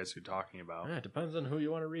angle, I guess, you're talking about. Yeah, it depends on who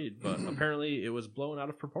you want to read, but apparently it was blown out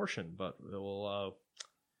of proportion. But we'll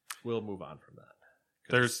move on from that.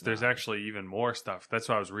 There's actually even more stuff. That's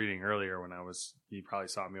what I was reading earlier when you probably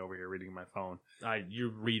saw me over here reading my phone. You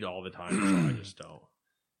read all the time, so I just don't.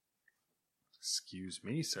 Excuse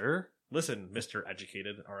me, sir. Listen, Mr.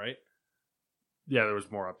 Educated, all right? Yeah, there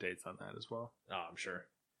was more updates on that as well. Oh, I'm sure.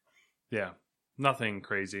 Yeah, nothing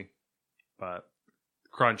crazy, but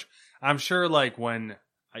Crunch. I'm sure, like when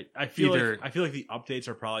I feel like the updates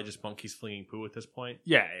are probably just monkeys flinging poo at this point.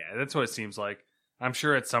 Yeah, that's what it seems like. I'm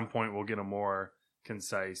sure at some point we'll get a more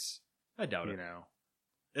concise. I doubt it.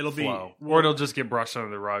 It'll flow. Or it'll just get brushed under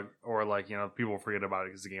the rug, or people will forget about it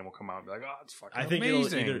because the game will come out and be like, "Oh, it's fucking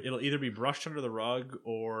amazing." I think it'll either be brushed under the rug,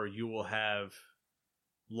 or you will have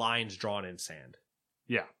lines drawn in sand.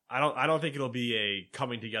 Yeah, I don't think it'll be a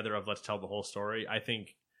coming together of let's tell the whole story. I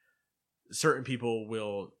think certain people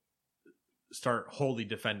will start wholly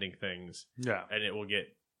defending things. Yeah, and it will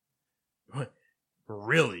get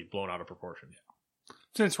really blown out of proportion.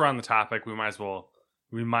 Since we're on the topic, we might as well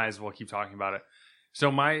keep talking about it. So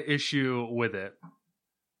my issue with it,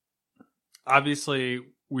 obviously,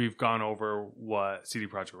 we've gone over what CD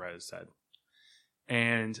Projekt Red has said,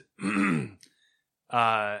 and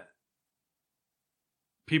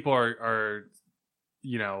people are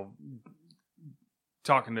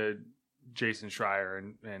talking to Jason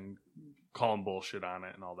Schreier and calling bullshit on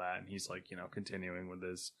it and all that, and he's like, continuing with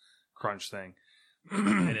his Crunch thing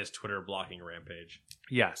and his Twitter blocking rampage.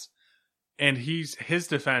 Yes, and his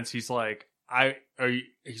defense, he's like,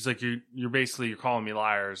 you're calling me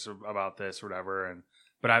liars about this or whatever,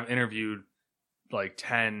 but I've interviewed like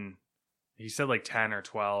 10. He said like 10 or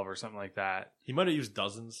 12 or something like that. He might have used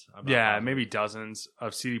dozens. Maybe dozens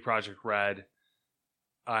of CD Projekt Red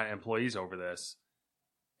employees over this,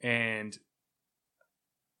 and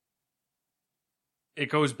it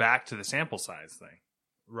goes back to the sample size thing,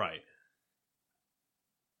 right?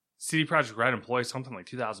 CD Projekt Red employs something like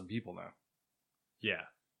 2,000 people now. Yeah.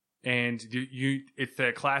 And it's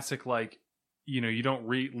that classic, like, you don't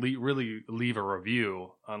really leave a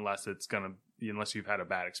review unless you've had a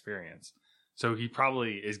bad experience. So he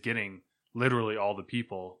probably is getting literally all the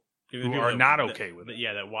people who are not okay with it.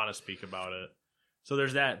 Yeah, that want to speak about it. So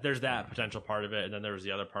there's that potential part of it, and then there was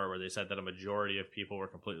the other part where they said that a majority of people were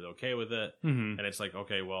completely okay with it, and it's like,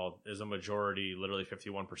 okay, well, is a majority literally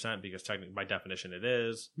 51%? Because technically, by definition, it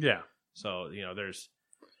is. Yeah. So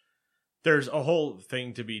there's a whole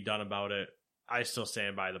thing to be done about it. I still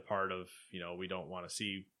stand by the part of, we don't want to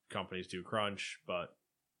see companies do crunch, but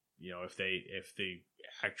if the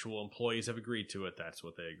actual employees have agreed to it, that's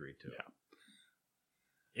what they agreed to. Yeah.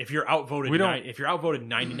 If you're outvoted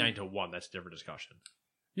 99-1, that's a different discussion.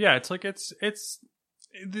 Yeah, it's like it's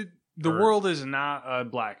the world is not a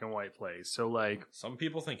black and white place. So like some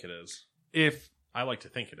people think it is. If I like to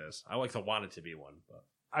think it is. I like to want it to be one, but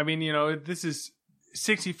I mean, this is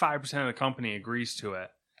 65% of the company agrees to it,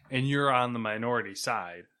 and you're on the minority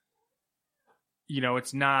side.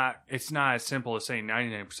 It's not as simple as saying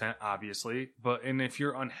 99%, obviously. And if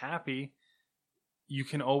you're unhappy, you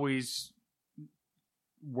can always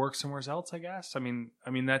work somewhere else, I guess. I mean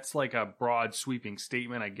that's like a broad sweeping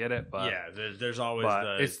statement. I get it, but yeah, there's always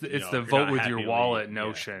it's the vote with your wallet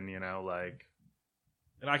notion, like.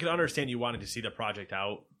 And I can understand you wanting to see the project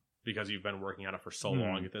out because you've been working on it for so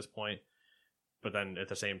long at this point. But then at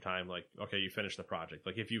the same time, like, okay, you finish the project.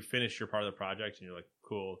 Like, if you finish your part of the project and you're like,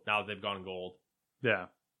 cool, now they've gone gold. Yeah.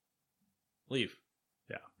 Leave.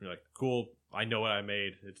 Yeah. You're like, cool, I know what I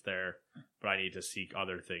made. It's there. But I need to seek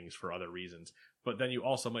other things for other reasons. But then you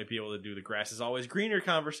also might be able to do the grass is always greener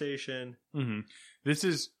conversation. Mm-hmm. This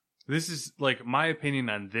is this is like my opinion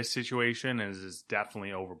on this situation is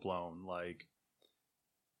definitely overblown. Like,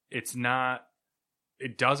 it's not.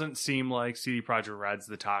 It doesn't seem like CD Projekt Red's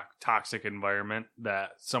the toxic environment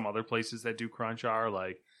that some other places that do crunch are,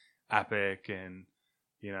 like Epic and,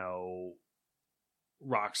 you know,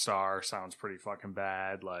 Rockstar sounds pretty fucking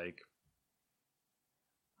bad. Like,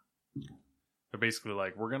 they're basically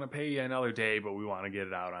like, we're going to pay you another day, but we want to get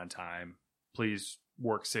it out on time. Please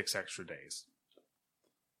work 6 extra days.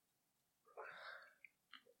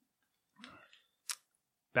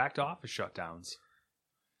 Back to office shutdowns.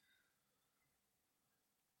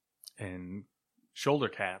 And Shoulder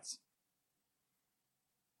Cats.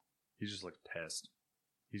 He just looked pissed.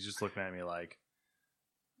 He's just looking at me like,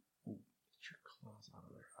 get your claws out of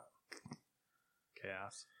there.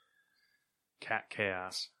 Chaos. Cat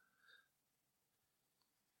chaos.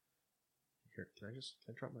 Here, can I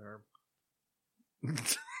drop my arm?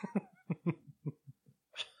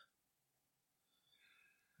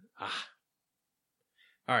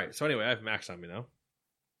 All right. So anyway, I have Max on me now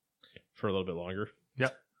for a little bit longer.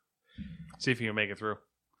 Yep. See if you can make it through.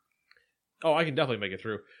 Oh, I can definitely make it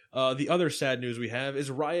through. The other sad news we have is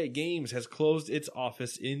Riot Games has closed its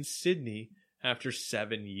office in Sydney after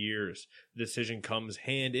 7 years. The decision comes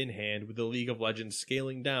hand in hand with the League of Legends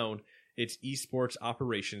scaling down its esports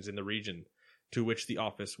operations in the region, to which the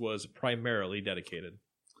office was primarily dedicated.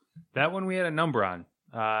 That one we had a number on.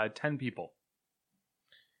 10 people.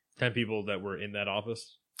 10 people that were in that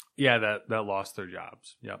office? Yeah, that lost their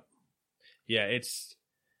jobs. Yep. Yeah,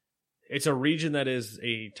 it's a region that is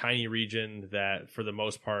a tiny region that, for the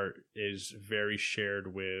most part, is very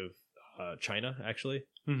shared with China, actually.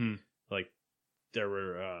 Mm-hmm. Like, there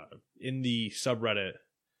were, in the subreddit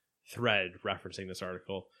thread referencing this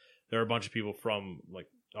article, there are a bunch of people from, like,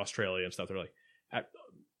 Australia and stuff. They're like,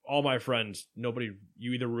 all my friends, nobody,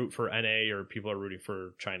 you either root for NA or people are rooting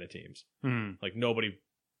for China teams. Mm-hmm. Like, nobody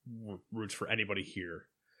roots for anybody here.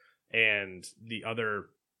 And the other...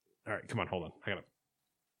 All right, come on, hold on. I gotta...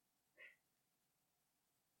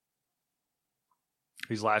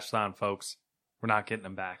 He's latched on, folks. We're not getting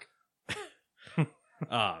him back.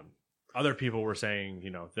 Other people were saying,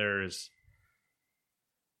 you know, there's...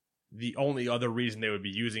 The only other reason they would be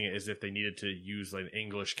using it is if they needed to use like an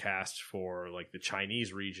English cast for like the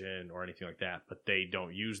Chinese region or anything like that, but they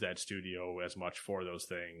don't use that studio as much for those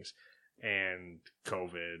things. And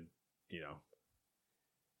COVID, you know.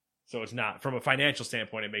 So it's not, from a financial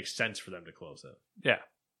standpoint, it makes sense for them to close it. Yeah.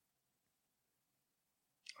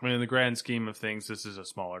 I mean, in the grand scheme of things, this is a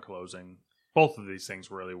smaller closing. Both of these things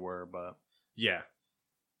really were, but yeah.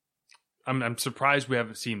 I'm surprised we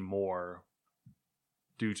haven't seen more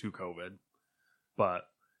due to COVID. But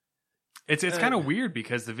it's kind of weird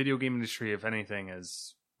because the video game industry, if anything,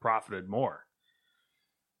 has profited more.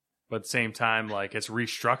 But at the same time, like, it's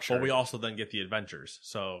restructured. Well, we also then get the adventures,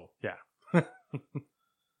 so... Yeah.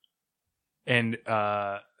 And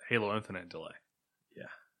Halo Infinite delay. Yeah.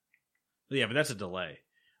 Yeah, but that's a delay.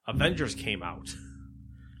 Avengers came out.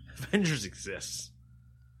 Avengers exists.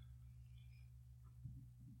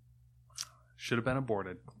 Should have been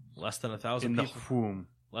aborted. Less than 1,000 in people. the womb.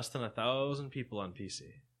 Less than 1,000 people on PC.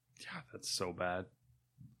 Yeah, that's so bad.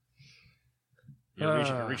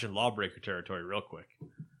 You're reaching lawbreaker territory real quick.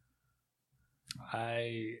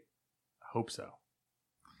 I hope so.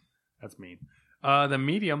 That's mean. The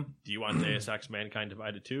Medium. Do you want Deus Ex Mankind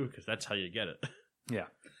Divided 2? Because that's how you get it. Yeah.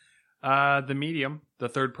 The Medium, the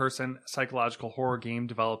third-person psychological horror game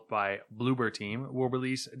developed by Bloober Team, will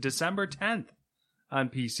release December 10th on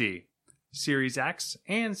PC, Series X,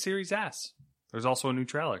 and Series S. There's also a new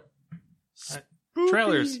trailer.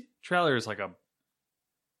 Trailer is like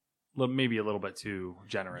maybe a little bit too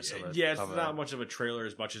generous of it. Yeah, it's not much of a trailer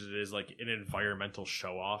as much as it is like an environmental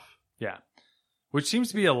show-off. Yeah. Which seems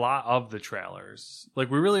to be a lot of the trailers.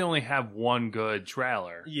 Like, we really only have one good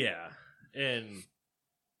trailer. Yeah. And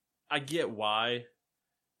I get why.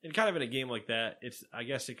 And kind of in a game like that, I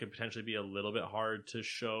guess it could potentially be a little bit hard to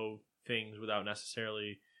show things without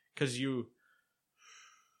necessarily... Because it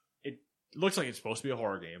looks like it's supposed to be a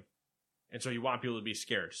horror game. And so you want people to be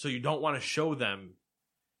scared. So you don't want to show them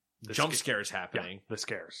the jump scares happening. Yeah, the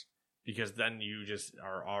scares. Because then you just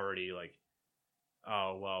are already like...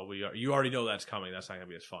 Oh, well, you already know that's coming. That's not going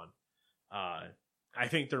to be as fun. I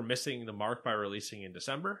think they're missing the mark by releasing in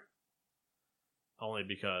December. Only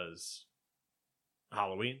because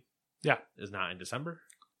Halloween is not in December.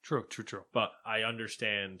 True. But I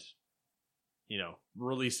understand,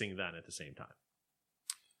 releasing then at the same time.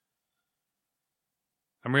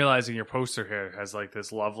 I'm realizing your poster here has like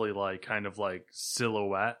this lovely, like, kind of like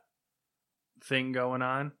silhouette thing going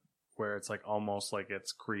on where it's like almost like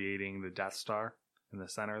it's creating the Death Star. in the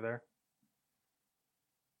center there.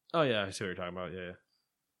 Oh yeah, I see what you're talking about. Yeah.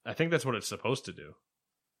 I think that's what it's supposed to do.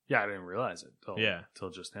 Yeah, I didn't realize it till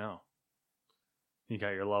just now. You got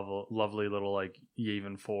your lovely little like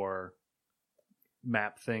Yavin 4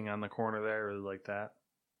 map thing on the corner there. Really like that.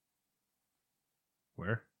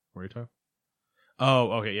 Where are you talking?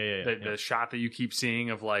 Oh, okay, yeah. The shot that you keep seeing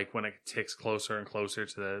of like when it ticks closer and closer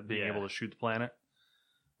to being able to shoot the planet.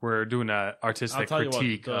 We're doing an artistic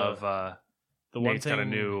critique of the Nate's one thing. Got a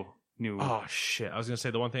new. Oh shit! I was gonna say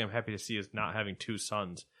the one thing I'm happy to see is not having two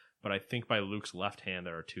suns, but I think by Luke's left hand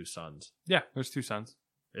there are two suns. Yeah, there's two suns.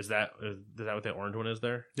 Is that what the orange one is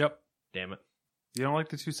there? Yep. Damn it! You don't like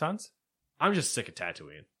the two suns? I'm just sick of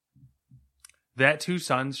Tatooine. That two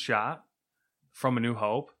suns shot from A New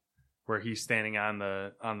Hope, where he's standing on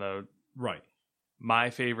the right. My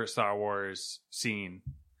favorite Star Wars scene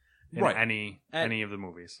in any of the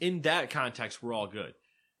movies. In that context, we're all good.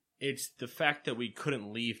 It's the fact that we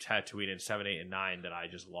couldn't leave Tatooine in 7, 8, and 9 that I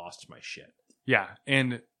just lost my shit. Yeah,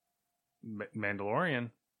 and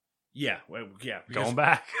Mandalorian. Yeah. Going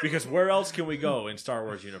back. Because where else can we go in Star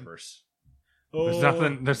Wars universe?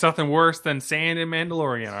 There's nothing worse than sand in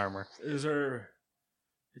Mandalorian armor.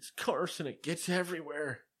 It's coarse and it gets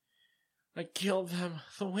everywhere. I killed them,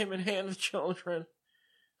 the women and the children.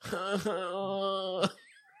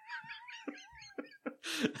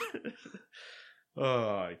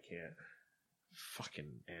 Oh, I can't.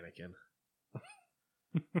 Fucking Anakin.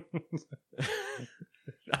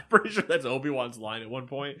 I'm pretty sure that's Obi-Wan's line at one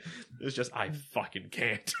point. It's just, I fucking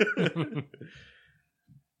can't.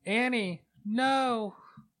 Annie, no.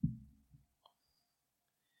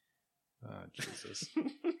 Oh, Jesus.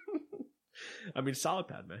 I mean, solid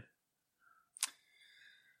Padme.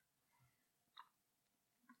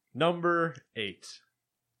 Number 8.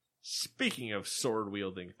 Speaking of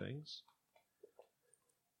sword-wielding things,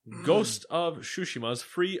 Ghost of Tsushima's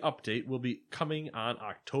free update will be coming on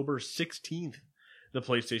October 16th. The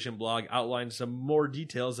PlayStation blog outlines some more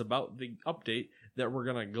details about the update that we're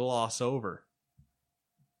going to gloss over.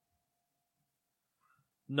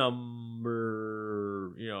 Item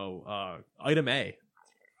A.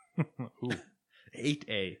 Ooh.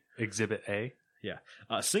 8A. Exhibit A. Yeah.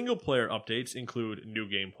 Single-player updates include New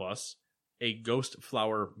Game Plus, a Ghost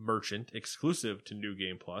Flower Merchant exclusive to New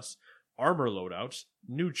Game Plus, armor loadouts,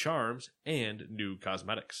 new charms, and new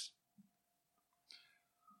cosmetics.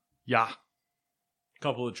 Yeah. A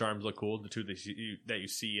couple of the charms look cool. The two that you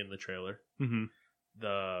see in the trailer. Mm-hmm.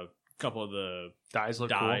 The couple of the dyes cool.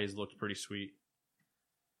 Looked pretty sweet.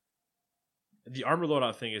 The armor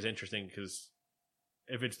loadout thing is interesting because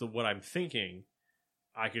if it's what I'm thinking,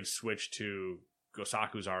 I could switch to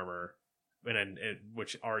Gosaku's armor,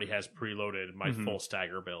 which already has preloaded my full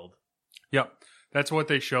stagger build. Yep, that's what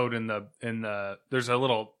they showed in the. There's a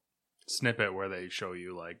little snippet where they show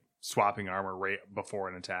you like swapping armor right before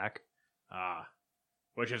an attack.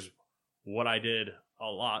 Which is what I did a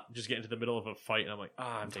lot. Just get into the middle of a fight and I'm like,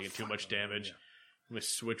 I'm taking too much damage. Yeah. Let me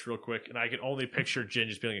switch real quick, and I can only picture Jin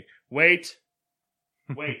just being like, wait.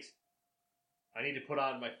 I need to put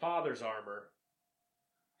on my father's armor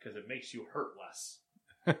because it makes you hurt less.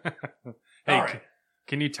 Hey, all right.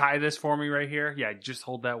 Can you tie this for me right here? Yeah, just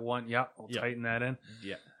hold that one. Yep, we'll tighten that in.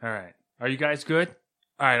 Yeah. All right. Are you guys good?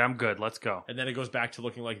 All right, I'm good. Let's go. And then it goes back to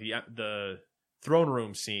looking like the throne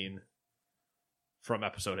room scene from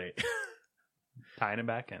episode 8. Tying it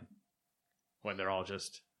back in. When they're all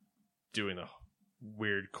just doing the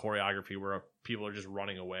weird choreography where people are just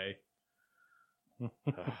running away.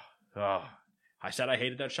 I said I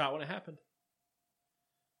hated that shot when it happened.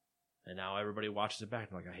 And now everybody watches it back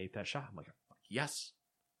and like, I hate that shot. I'm like, yes.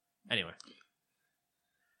 Anyway.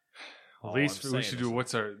 At least we should do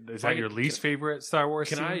is that your least favorite Star Wars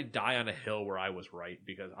scene? Can I die on a hill where I was right?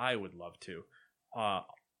 Because I would love to.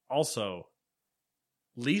 Also,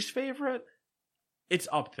 least favorite? It's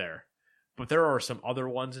up there. But there are some other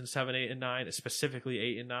ones in 7, 8, and 9, specifically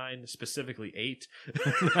 8 and 9, specifically 8,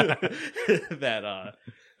 that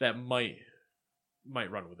might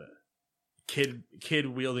run with it. Kid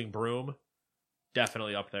wielding broom,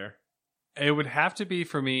 definitely up there. It would have to be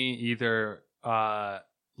for me either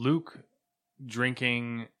Luke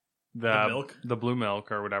drinking the blue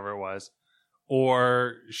milk or whatever it was,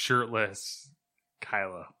 or shirtless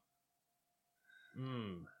Kylo.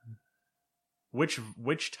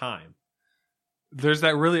 Which time? There's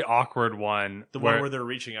that really awkward one. The one where they're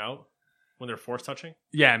reaching out? When they're force touching?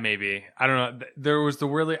 Yeah, maybe. I don't know. There was the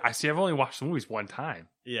really... I've only watched the movies one time.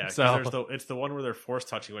 Yeah, so it's the one where they're force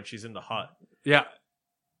touching when she's in the hut. Yeah.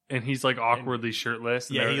 And he's like awkwardly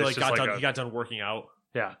shirtless. Yeah, he got done working out.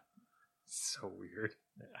 Yeah. So weird.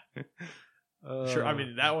 Yeah. Sure, I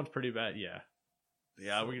mean, that one's pretty bad, yeah.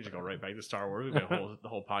 Yeah, we can just go right back to Star Wars. We've been the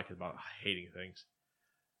whole podcast about hating things.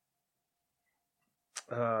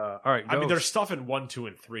 All right. I mean, there's stuff in 1, 2,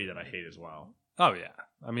 and 3 that I hate as well. Oh yeah.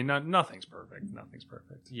 I mean, nothing's perfect. Nothing's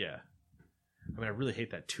perfect. Yeah. I mean, I really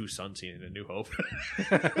hate that 2 sun scene in A New Hope.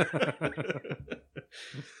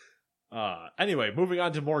 Anyway, moving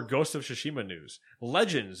on to more Ghost of Tsushima news.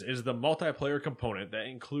 Legends is the multiplayer component that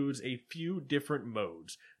includes a few different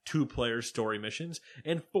modes. 2-player story missions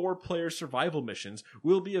and 4-player survival missions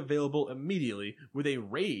will be available immediately, with a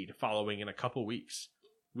raid following in a couple weeks.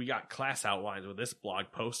 We got class outlines with this blog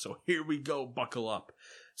post, so here we go, buckle up.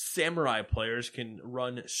 Samurai players can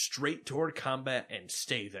run straight toward combat and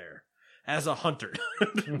stay there. As a hunter.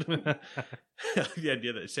 The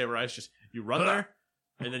idea that samurai is just, you run there,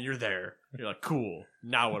 and then you're there. You're like, cool,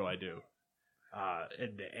 now what do I do?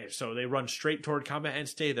 And so they run straight toward combat and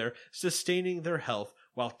stay there, sustaining their health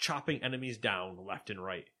while chopping enemies down left and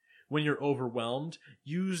right. When you're overwhelmed,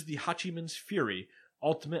 use the Hachiman's Fury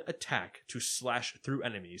ultimate attack to slash through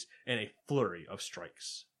enemies in a flurry of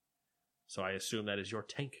strikes. So I assume that is your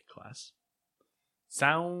tank class.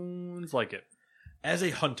 Sounds like it. As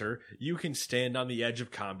a hunter, you can stand on the edge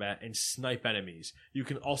of combat and snipe enemies. You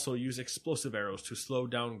can also use explosive arrows to slow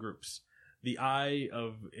down groups. The Eye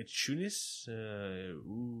of Ichunis?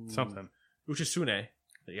 Something. Uchisune.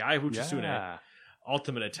 The Eye of Uchisune. Yeah.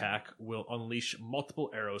 Ultimate attack will unleash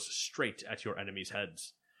multiple arrows straight at your enemies'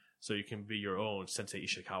 heads. So you can be your own Sensei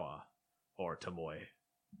Ishikawa or Tomoe.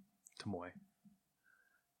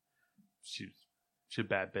 She's a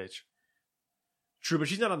bad bitch. True, but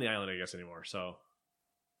she's not on the island, I guess, anymore, so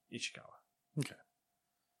Ishikawa. Okay.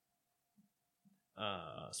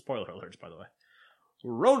 Spoiler alerts, by the way.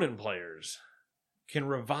 Ronin players can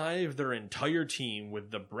revive their entire team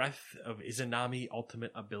with the Breath of Izanami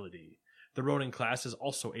ultimate ability. The Ronin class is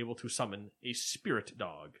also able to summon a spirit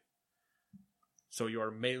dog. So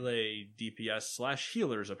your melee DPS /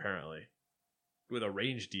 healers, apparently, with a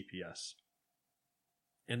ranged DPS.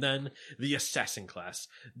 And then the Assassin class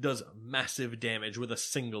does massive damage with a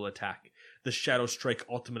single attack. The Shadow Strike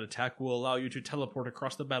ultimate attack will allow you to teleport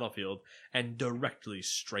across the battlefield and directly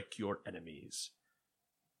strike your enemies.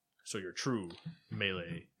 So your true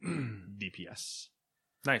melee DPS.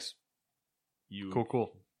 Nice.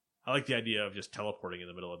 Cool. I like the idea of just teleporting in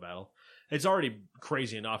the middle of battle. It's already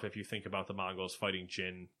crazy enough if you think about the Mongols fighting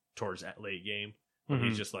Jin towards that late game. When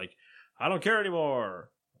he's just like, I don't care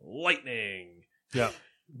anymore. Lightning. Yeah.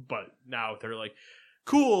 But now they're like,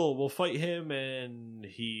 cool, we'll fight him, and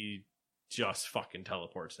he just fucking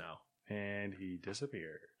teleports now. And he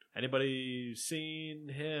disappeared. Anybody seen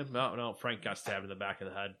him? No, Frank got stabbed in the back of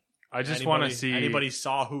the head. I just want to see... Anybody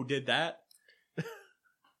saw who did that?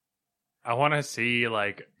 I want to see,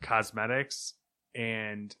 like, cosmetics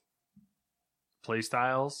and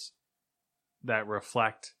playstyles that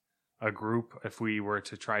reflect a group if we were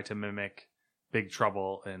to try to mimic Big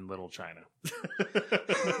Trouble in Little China.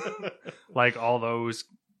 Like all those...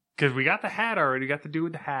 Because we got the hat already. We got the dude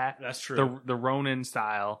with the hat. That's true. The Ronin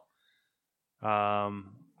style. I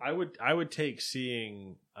would take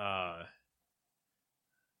seeing... because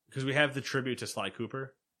we have the tribute to Sly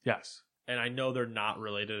Cooper. Yes. And I know they're not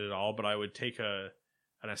related at all, but I would take an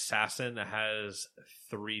assassin that has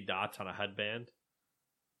 3 dots on a headband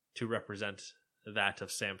to represent that of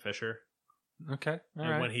Sam Fisher. Okay. All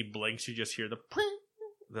and right. when he blinks, you just hear the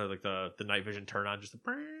night vision turn on, just the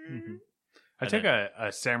Mm-hmm. I think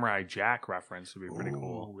a Samurai Jack reference would be pretty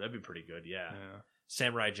cool. That'd be pretty good, yeah.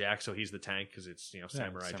 Samurai Jack, so he's the tank because it's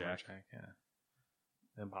Samurai Jack.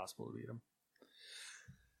 Yeah. Impossible to beat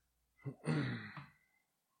him.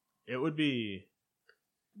 It would be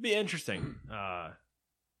interesting. I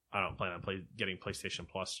don't plan on getting PlayStation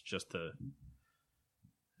Plus just to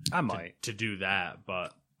do that,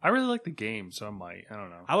 but I really like the game, so I might. I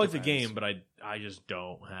don't know. I like the game, but I just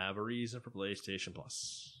don't have a reason for PlayStation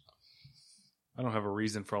Plus. I don't have a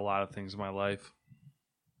reason for a lot of things in my life.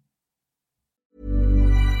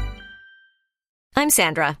 I'm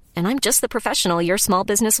Sandra, and I'm just the professional your small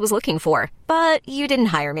business was looking for. But you didn't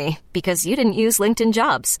hire me because you didn't use LinkedIn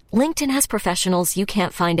Jobs. LinkedIn has professionals you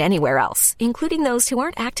can't find anywhere else, including those who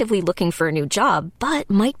aren't actively looking for a new job, but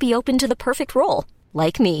might be open to the perfect role,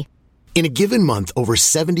 like me. In a given month, over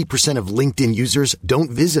 70% of LinkedIn users don't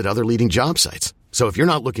visit other leading job sites. So if you're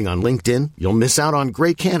not looking on LinkedIn, you'll miss out on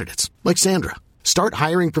great candidates like Sandra. Start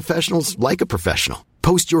hiring professionals like a professional.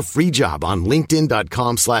 Post your free job on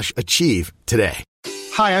linkedin.com/achieve today.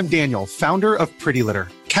 Hi, I'm Daniel, founder of Pretty Litter.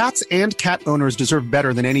 Cats and cat owners deserve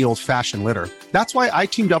better than any old-fashioned litter. That's why I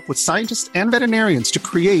teamed up with scientists and veterinarians to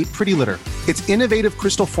create Pretty Litter. Its innovative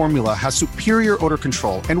crystal formula has superior odor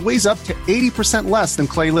control and weighs up to 80% less than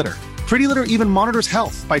clay litter. Pretty Litter even monitors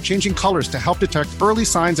health by changing colors to help detect early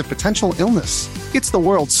signs of potential illness. It's the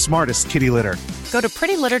world's smartest kitty litter. Go to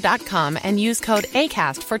prettylitter.com and use code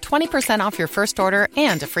ACAST for 20% off your first order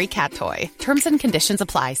and a free cat toy. Terms and conditions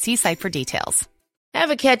apply. See site for details.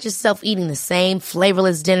 Ever catch yourself eating the same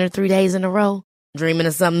flavorless dinner 3 days in a row? Dreaming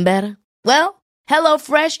of something better? Well,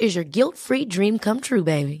 HelloFresh is your guilt-free dream come true,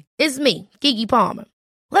 baby. It's me, Keke Palmer.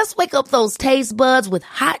 Let's wake up those taste buds with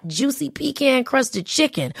hot, juicy pecan-crusted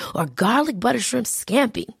chicken or garlic butter shrimp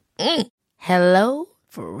scampi. Hello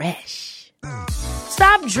Fresh.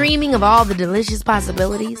 Stop dreaming of all the delicious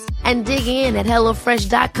possibilities and dig in at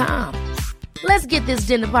HelloFresh.com. Let's get this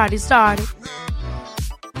dinner party started.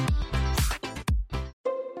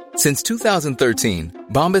 Since 2013,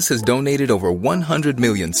 Bombas has donated over 100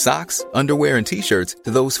 million socks, underwear, and T-shirts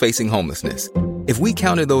to those facing homelessness. If we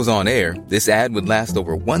counted those on air, this ad would last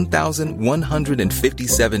over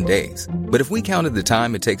 1,157 days. But if we counted the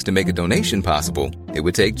time it takes to make a donation possible, it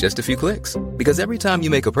would take just a few clicks. Because every time you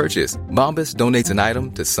make a purchase, Bombas donates an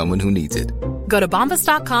item to someone who needs it. Go to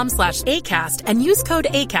bombas.com/ACAST and use code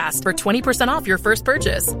ACAST for 20% off your first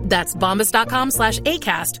purchase. That's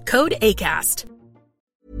bombas.com/ACAST, code ACAST.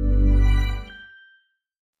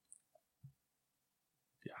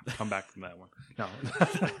 Come back from that one. No.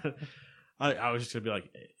 I was just going to be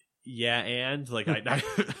like, yeah, and? Like, I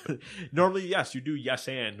normally, yes, you do yes,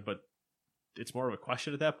 and, but it's more of a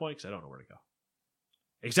question at that point because I don't know where to go.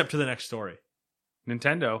 Except to the next story.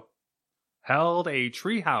 Nintendo held a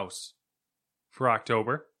treehouse for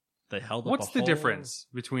October. They held up What's the difference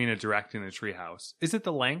between a direct and a treehouse? Is it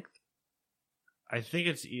the length? I think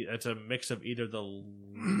it's a mix of either the...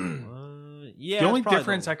 yeah. The only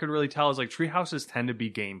difference I could really tell is like treehouses tend to be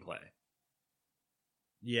gameplay.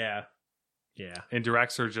 Yeah. Yeah. And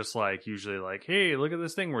directs are just like usually like, hey, look at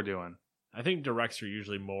this thing we're doing. I think directs are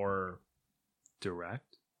usually more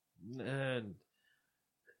direct and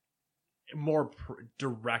more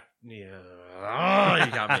direct. Yeah. Oh,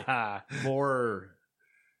 you got me. More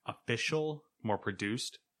official, more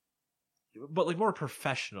produced, but like more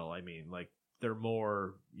professional. I mean, like they're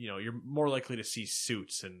more, you're more likely to see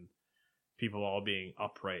suits and people all being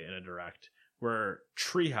upright in a direct. Where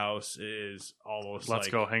Treehouse is almost let's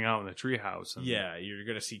go hang out in the treehouse. Yeah, you're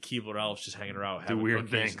going to see Keebler Elves just hanging around do having weird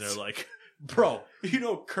things. things. And they're like, bro,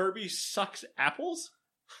 Kirby sucks apples?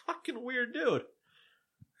 Fucking weird dude.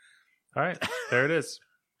 All right, there it is.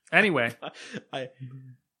 Anyway. I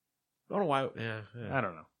don't know why. Yeah. I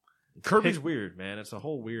don't know. Kirby's weird, man. It's a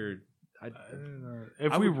whole weird...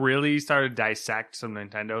 If we really started to dissect some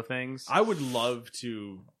Nintendo things... I would love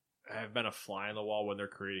to have been a fly on the wall when they're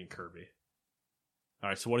creating Kirby. All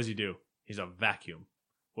right, so what does he do? He's a vacuum.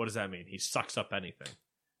 What does that mean? He sucks up anything.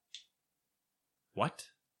 What?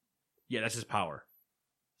 Yeah, that's his power.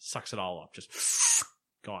 Sucks it all up. Just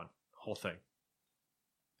gone. Whole thing.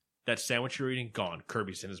 That sandwich you're eating, gone.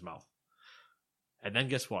 Kirby's in his mouth. And then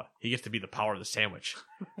guess what? He gets to be the power of the sandwich.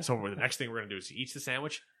 So the next thing we're going to do is he eats the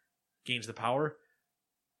sandwich, gains the power,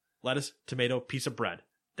 lettuce, tomato, piece of bread.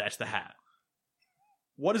 That's the hat.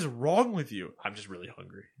 What is wrong with you? I'm just really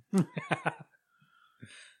hungry.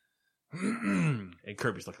 And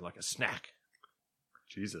Kirby's looking like a snack.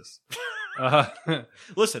 Jesus.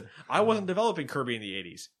 Listen, I wasn't developing Kirby in the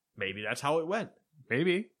 80s. Maybe that's how it went.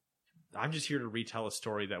 Maybe. I'm just here to retell a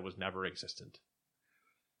story that was never existent.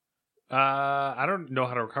 I don't know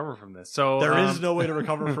how to recover from this. So there is no way to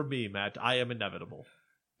recover from me, Matt. I am inevitable.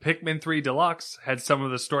 Pikmin 3 Deluxe had some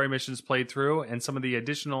of the story missions played through and some of the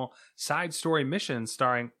additional side story missions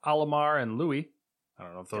starring Olimar and Louie. I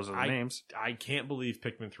don't know if those are the names. I can't believe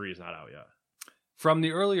Pikmin 3 is not out yet. From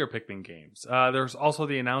the earlier Pikmin games. There's also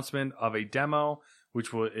the announcement of a demo, which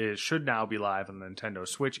should now be live on the Nintendo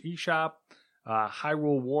Switch eShop.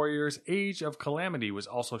 Hyrule Warriors Age of Calamity was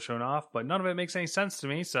also shown off, but none of it makes any sense to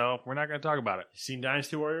me, so we're not going to talk about it. You seen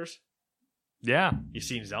Dynasty Warriors? Yeah. You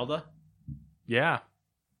seen Zelda? Yeah.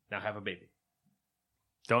 Now have a baby.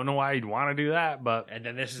 Don't know why you'd want to do that, but... And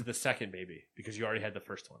then this is the second baby, because you already had the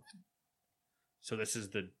first one. So this is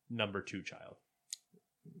the number 2 child.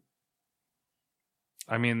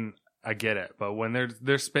 I mean, I get it, but when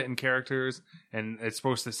they're spitting characters and it's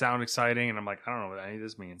supposed to sound exciting, and I'm like, I don't know what any of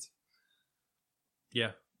this means.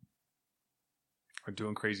 Yeah. Or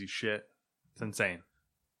doing crazy shit. It's insane.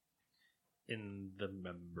 In the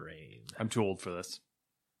membrane. I'm too old for this.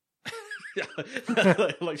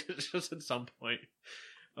 like just at some point.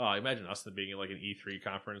 Oh, imagine us being in like an E3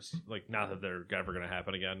 conference. Like, not that they're ever going to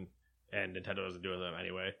happen again, and Nintendo doesn't do them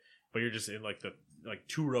anyway. But you're just in like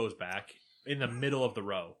 2 rows back, in the middle of the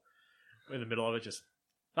row. In the middle of it, just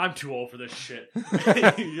I'm too old for this shit.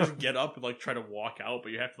 You just get up and like try to walk out,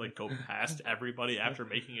 but you have to like go past everybody after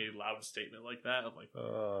making a loud statement like that. I'm like,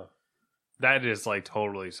 that is like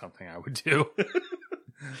totally something I would do.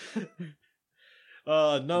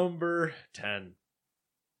 Number 10.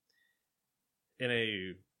 In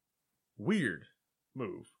a weird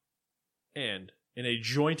move and in a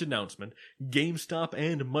joint announcement, GameStop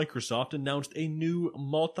and Microsoft announced a new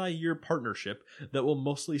multi-year partnership that will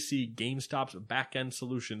mostly see GameStop's back-end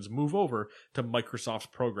solutions move over to Microsoft's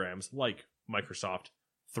programs like Microsoft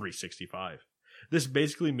 365. This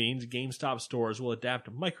basically means GameStop stores will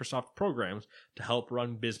adapt Microsoft programs to help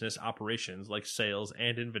run business operations like sales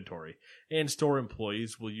and inventory, and store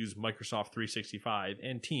employees will use Microsoft 365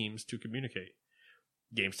 and Teams to communicate.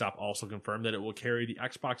 GameStop also confirmed that it will carry the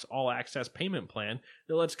Xbox All Access payment plan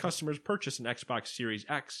that lets customers purchase an Xbox Series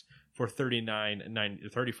X for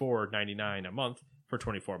 $34.99 a month for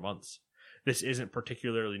 24 months. This isn't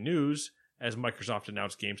particularly news, as Microsoft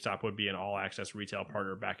announced GameStop would be an All Access retail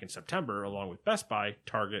partner back in September, along with Best Buy,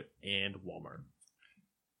 Target, and Walmart.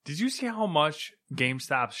 Did you see how much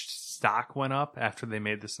GameStop's stock went up after they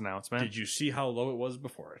made this announcement? Did you see how low it was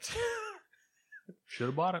before it? Should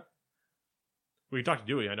have bought it. We talked to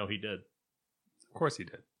Dewey. I know he did. Of course he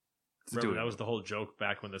did. Remember, that was the whole joke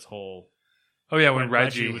back when this whole... Oh, yeah, when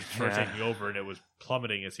Reggie was taking over, and it was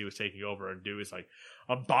plummeting as he was taking over, and Dewey's like,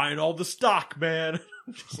 I'm buying all the stock, man.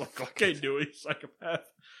 Just like, okay, Dewey, psychopath.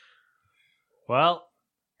 Well,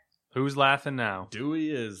 who's laughing now?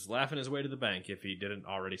 Dewey is laughing his way to the bank if he didn't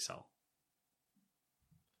already sell.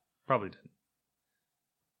 Probably didn't.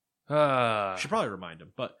 Should probably remind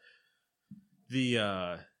him, but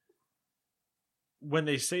the... when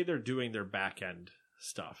they say they're doing their back end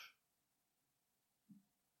stuff,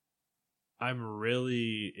 I'm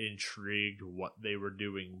really intrigued what they were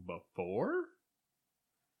doing before.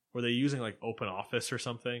 Were they using like Open Office or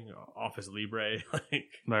something? Office Libre? Like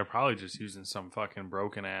they're probably just using some fucking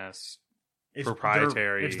broken ass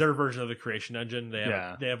proprietary. It's their version of the creation engine.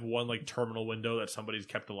 They have one like terminal window that somebody's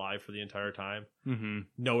kept alive for the entire time. Mm-hmm.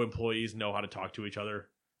 No employees know how to talk to each other.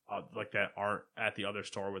 Like that aren't at the other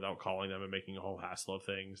store without calling them and making a whole hassle of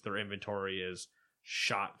things. Their inventory is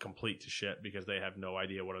shot complete to shit because they have no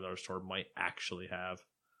idea what another store might actually have.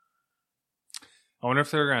 I wonder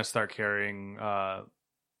if they're going to start carrying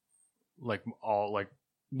like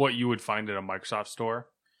what you would find at a Microsoft store.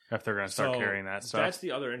 If they're going to start carrying that stuff. That's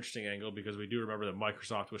the other interesting angle because we do remember that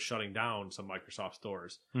Microsoft was shutting down some Microsoft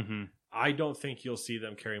stores. Mm-hmm. I don't think you'll see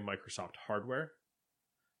them carrying Microsoft hardware.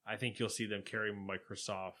 I think you'll see them carry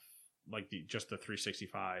Microsoft, like just the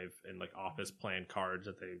 365 and like Office plan cards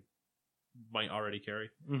that they might already carry.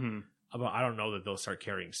 Mm-hmm. But I don't know that they'll start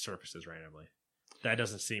carrying Surfaces randomly. That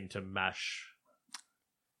doesn't seem to mesh.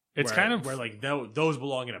 It's where like those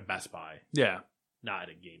belong in a Best Buy. Yeah. Not at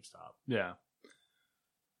a GameStop. Yeah.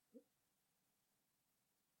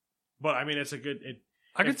 But I mean, it's a good...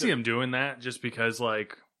 I could see them doing that just because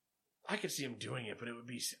like... I could see him doing it, but it would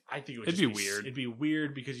be... I think it would it'd be weird. It'd be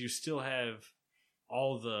weird because you still have a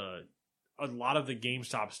lot of the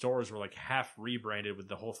GameStop stores were like half rebranded with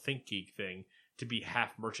the whole ThinkGeek thing to be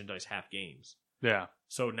half merchandise, half games. Yeah.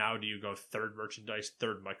 So now do you go third merchandise,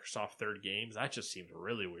 third Microsoft, third games? That just seems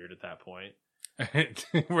really weird at that point.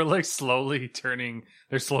 We're like slowly turning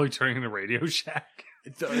the Radio Shack.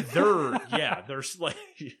 They're like...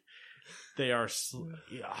 They are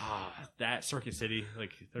that Circuit City,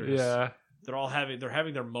 like they're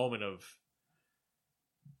having their moment of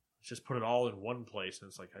just put it all in one place, and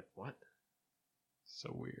it's like what?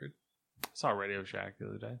 So weird. I saw Radio Shack the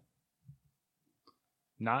other day,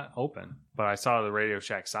 not open, but I saw the Radio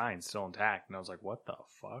Shack sign still intact, and I was like, what the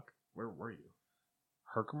fuck? Where were you?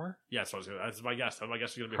 Herkimer? Yeah, so that's my guess. My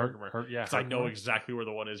guess is going to be Herkimer. Yeah, because I know exactly where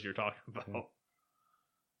the one is you're talking about. Yeah.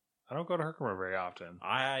 I don't go to Herkimer very often.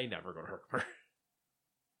 I never go to Herkimer.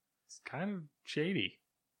 It's kind of shady.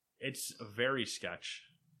 It's very sketch.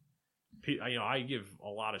 I give a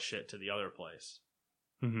lot of shit to the other place.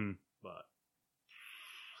 Mm-hmm. But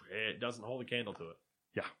it doesn't hold a candle to it.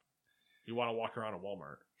 Yeah. You want to walk around a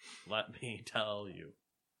Walmart. Let me tell you.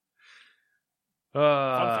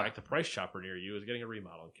 Fun fact, the Price Chopper near you is getting a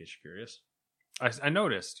remodel, in case you're curious. I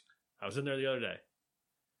noticed. I was in there the other day.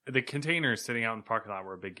 The containers sitting out in the parking lot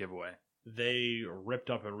were a big giveaway. They ripped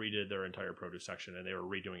up and redid their entire produce section, and they were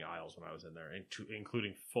redoing aisles when I was in there,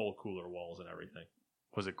 including full cooler walls and everything.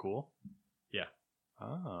 Was it cool? Yeah.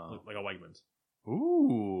 Oh. Like a Wegmans.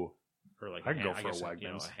 Ooh. Or like I could go for a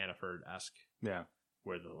Wegmans. A Hannaford-esque. Yeah.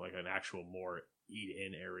 Where like an actual more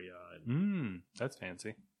eat-in area. And... that's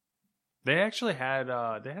fancy. They actually had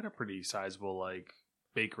a pretty sizable like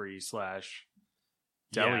bakery /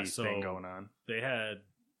 deli thing going on. They had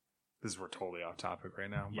we're totally off topic right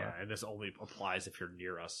now. Yeah, and this only applies if you're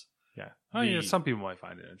near us. Yeah. Oh, yeah. Some people might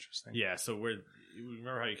find it interesting. Yeah. So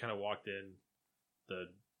remember how you kind of walked in the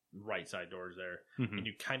right side doors there, and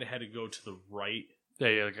you kind of had to go to the right.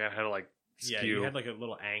 Yeah. Like I had to like skew. Yeah, you had like a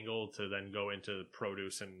little angle to then go into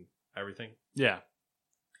produce and everything. Yeah.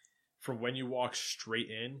 From when you walk straight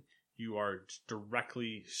in, you are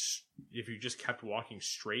directly. If you just kept walking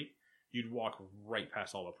straight, you'd walk right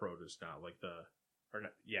past all the produce now, like the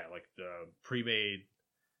pre-made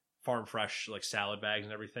farm fresh like salad bags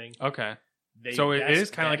and everything. Okay. So it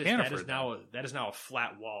is kind of like Hannaford. That is now a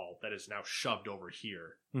flat wall that is now shoved over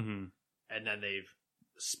here. Mm-hmm. And then they've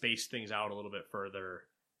spaced things out a little bit further,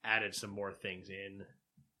 added some more things in.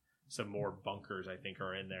 Some more bunkers, I think,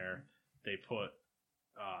 are in there. They put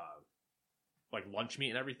like lunch meat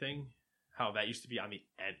and everything. How that used to be on the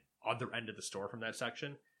other end of the store from that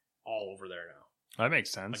section, all over there now. That makes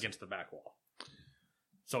sense. Against the back wall.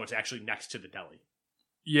 So it's actually next to the deli.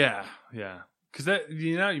 Yeah. Because that,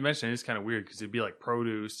 you mentioned it's kind of weird because it'd be like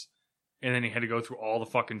produce, and then you had to go through all the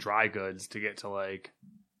fucking dry goods to get to like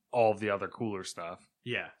all of the other cooler stuff.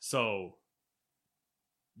 Yeah. So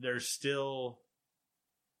there's still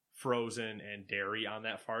frozen and dairy on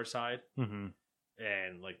that far side, and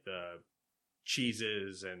like the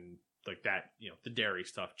cheeses and like that, the dairy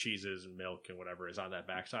stuff, cheeses and milk and whatever is on that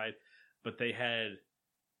backside. But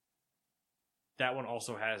that one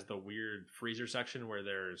also has the weird freezer section where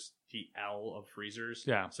there's the L of freezers.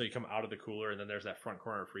 Yeah. So you come out of the cooler and then there's that front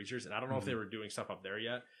corner of freezers. And I don't know if they were doing stuff up there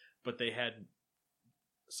yet, but they had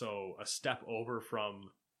a step over from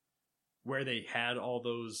where they had all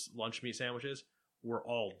those lunch meat sandwiches were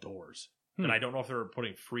all doors. And I don't know if they were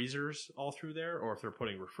putting freezers all through there or if they're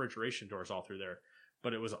putting refrigeration doors all through there,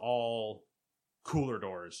 but it was all cooler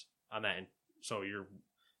doors on that. So your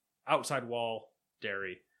outside wall,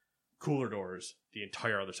 dairy, cooler doors, the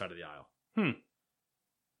entire other side of the aisle.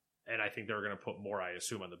 And I think they were going to put more, I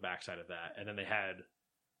assume, on the backside of that. And then they had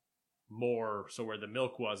more, so where the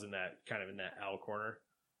milk was in that L corner,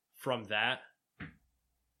 from that,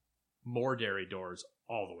 more dairy doors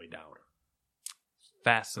all the way down.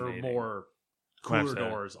 Fascinating. Or more cooler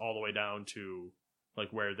doors all the way down to like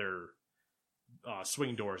where their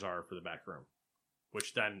swing doors are for the back room,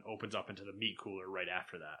 which then opens up into the meat cooler right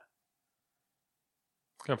after that.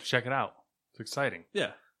 Go check it out. It's exciting.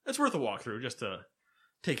 Yeah, it's worth a walkthrough just to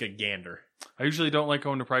take a gander. I usually don't like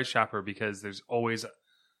going to Price Chopper because there's always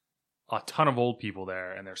a ton of old people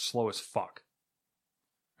there and they're slow as fuck.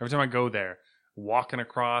 Every time I go there, walking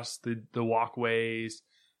across the walkways,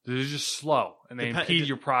 they're just slow and they impede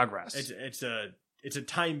your progress. It's a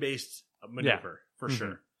time-based maneuver for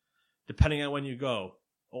sure. Depending on when you go,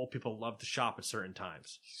 old people love to shop at certain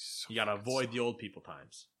times. You got to avoid the old people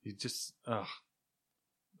times. You just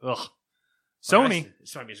Sony.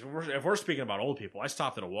 If we're speaking about old people, I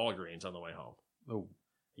stopped at a Walgreens on the way home. Oh,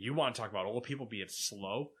 you want to talk about old people being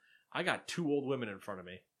slow? I got two old women in front of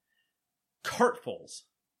me, carts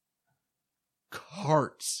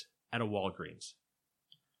at a Walgreens.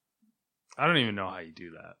 I don't even know how you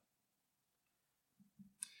do that.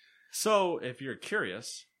 So, if you're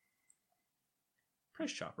curious,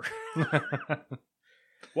 Price Chopper.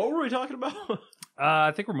 What were we talking about?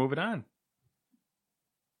 I think we're moving on.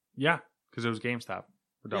 Yeah, because it was GameStop.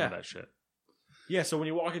 We're done with that shit. Yeah, so when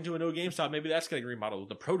you walk into a new GameStop, maybe that's getting remodeled.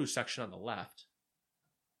 The produce section on the left.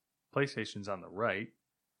 PlayStation's on the right.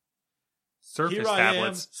 Surface Here I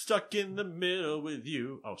tablets am, stuck in the middle with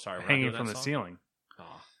you. Oh, sorry. Hanging from the ceiling.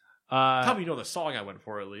 Oh. Tell me you know the song I went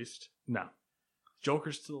for at least. No.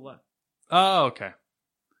 Joker's to the left. Oh, okay.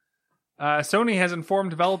 Sony has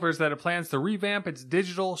informed developers that it plans to revamp its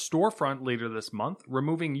digital storefront later this month,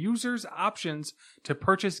 removing users' options to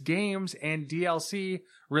purchase games and DLC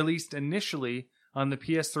released initially on the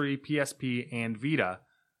PS3, PSP, and Vita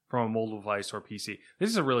from a mobile device or PC.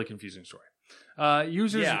 This is a really confusing story.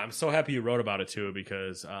 Yeah, I'm so happy you wrote about it too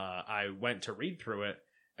because I went to read through it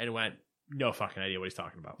and went, no fucking idea what he's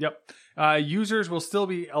talking about. Yep. Users will still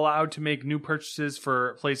be allowed to make new purchases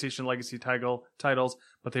for PlayStation Legacy titles,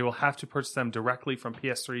 but they will have to purchase them directly from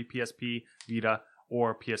PS3, PSP, Vita,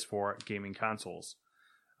 or PS4 gaming consoles.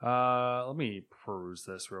 Let me peruse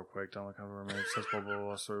this real quick. Don't look over my accessible.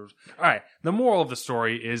 All right. The moral of the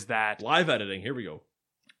story is that live editing. Here we go.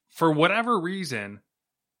 For whatever reason,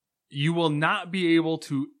 you will not be able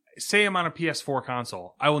to say I'm on a PS4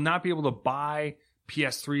 console. I will not be able to buy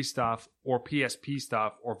PS3 stuff or PSP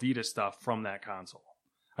stuff or Vita stuff from that console.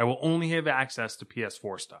 I will only have access to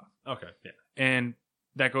PS4 stuff. Okay, yeah. And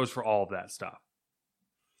that goes for all of that stuff.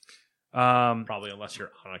 Probably unless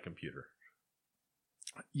you're on a computer.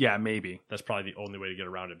 Yeah, maybe. That's probably the only way to get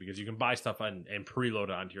around it because you can buy stuff and preload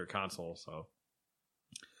it onto your console. So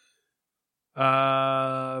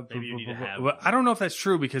maybe you need to have. I don't know if that's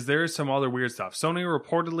true because there is some other weird stuff. Sony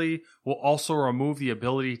reportedly will also remove the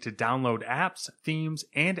ability to download apps, themes,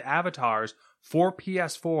 and avatars for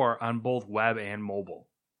PS4 on both web and mobile.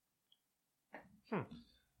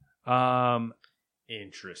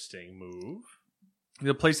 Interesting move.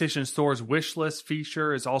 The PlayStation Store's wish list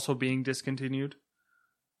feature is also being discontinued.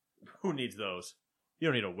 Who needs those? You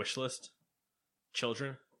don't need a wish list.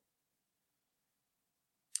 Children.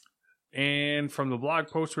 And from the blog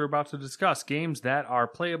post we're about to discuss, games that are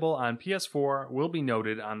playable on PS4 will be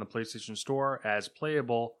noted on the PlayStation Store as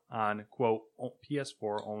playable on, quote,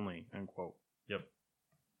 PS4 only, unquote. Yep.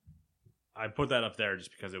 I put that up there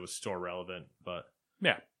just because it was store relevant, but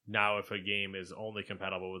yeah. Now if a game is only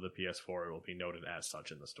compatible with the PS4, it will be noted as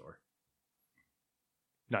such in the store.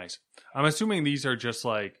 Nice. I'm assuming these are just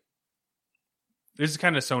like, this is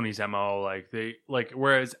kind of Sony's MO,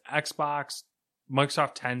 whereas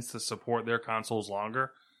Microsoft tends to support their consoles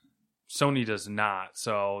longer, Sony does not.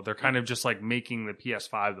 So they're kind of just like making the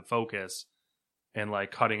PS5 the focus and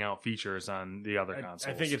like cutting out features on the other consoles.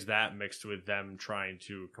 I think it's that mixed with them trying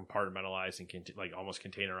to compartmentalize and almost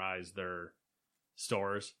containerize their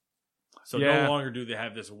stores. So no longer do they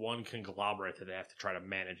have this one conglomerate that they have to try to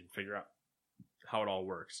manage and figure out how it all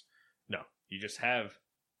works. No, you just have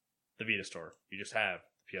the Vita store. You just have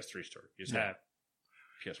the PS3 store. You just have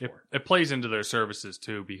PS4. It plays into their services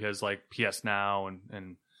too, because like PS Now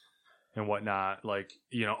and whatnot, like,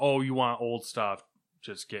 you know, oh, you want old stuff,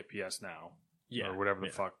 just get PS Now. Yeah. Or whatever the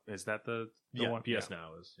fuck. Is that the one? PS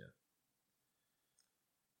Now is,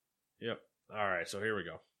 Yep. All right, so here we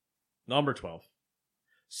go. Number 12.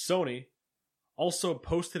 Sony also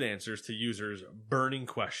posted answers to users' burning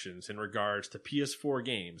questions in regards to PS4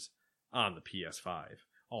 games on the PS5,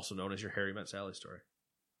 also known as your Harry Met Sally story.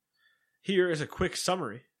 Here is a quick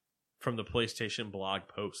summary from the PlayStation blog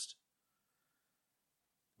post.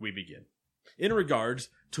 We begin. In regards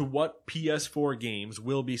to what PS4 games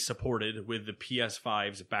will be supported with the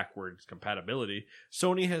PS5's backwards compatibility,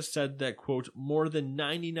 Sony has said that, quote, more than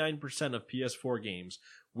 99% of PS4 games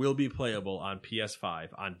will be playable on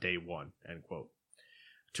PS5 on day one, end quote.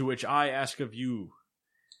 To which I ask of you,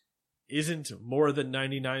 isn't more than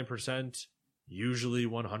 99% usually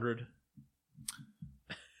 100?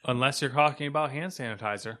 Unless you're talking about hand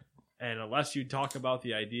sanitizer. And unless you talk about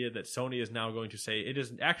the idea that Sony is now going to say it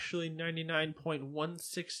is actually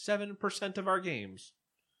 99.167% of our games.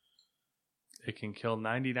 It can kill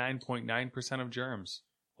 99.9% of germs.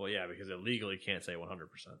 Well, yeah, because it legally can't say 100%.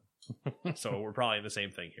 So we're probably in the same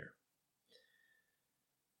thing here.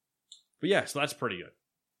 But yeah, so that's pretty good.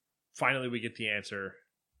 Finally, we get the answer.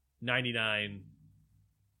 99%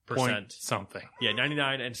 something. Yeah,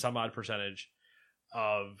 99 and some odd percentage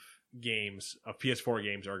of games, of PS4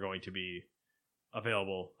 games, are going to be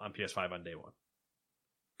available on PS5 on day one.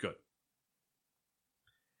 Good.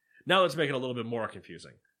 Now let's make it a little bit more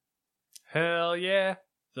confusing. Hell yeah.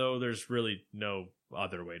 Though there's really no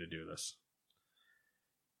other way to do this.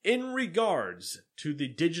 In regards to the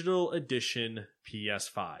digital edition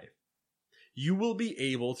PS5, you will be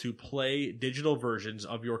able to play digital versions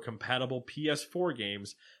of your compatible PS4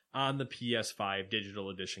 games on the PS5 digital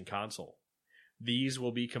edition console. These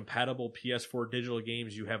will be compatible PS4 digital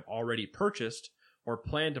games you have already purchased or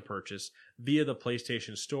plan to purchase via the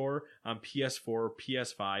PlayStation Store on PS4,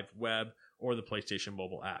 PS5, web, or the PlayStation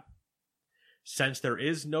mobile app. Since there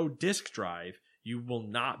is no disk drive, you will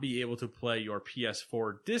not be able to play your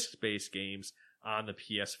PS4 disc-based games on the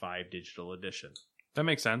PS5 digital edition. That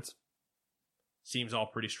makes sense. Seems all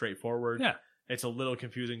pretty straightforward. Yeah. It's a little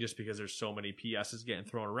confusing just because there's so many PSs getting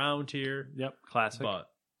thrown around here. Yep, classic. But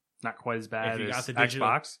not quite as bad if you as got the digital,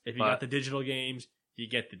 Xbox. If you got the digital games, you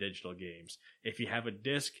get the digital games. If you have a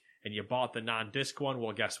disc and you bought the non-disc one,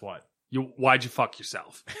 well, guess what? Why'd you fuck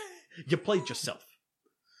yourself? You played yourself.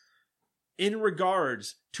 In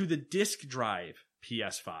regards to the disc drive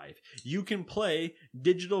PS5, you can play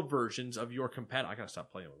digital versions of your compatible... I gotta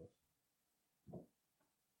stop playing with it.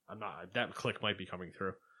 I'm not... That click might be coming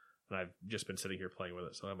through. And I've just been sitting here playing with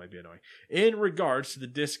it, so that might be annoying. In regards to the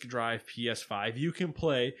disc drive PS5, you can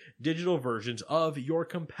play digital versions of your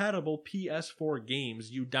compatible PS4 games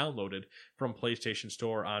you downloaded from PlayStation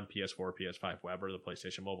Store on PS4, PS5 web, or the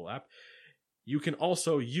PlayStation mobile app. You can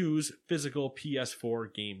also use physical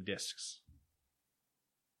PS4 game discs.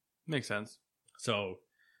 Makes sense. So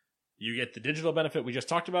you get the digital benefit we just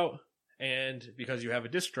talked about, and because you have a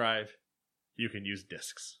disc drive, you can use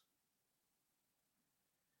discs.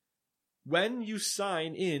 When you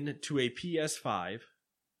sign in to a PS5,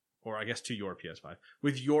 or I guess to your PS5,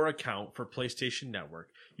 with your account for PlayStation Network,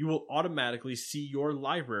 you will automatically see your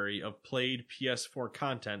library of played PS4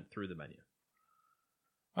 content through the menu.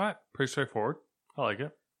 All right, pretty straightforward. I like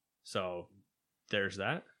it. So there's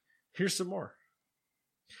that. Here's some more.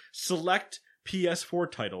 Select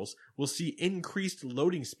PS4 titles will see increased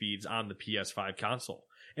loading speeds on the PS5 console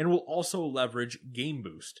and will also leverage Game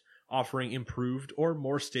Boost, offering improved or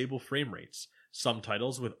more stable frame rates. Some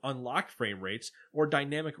titles with unlocked frame rates or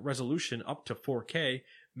dynamic resolution up to 4K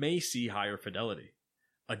may see higher fidelity.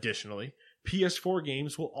 Additionally, PS4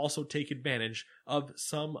 games will also take advantage of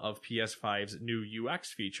some of PS5's new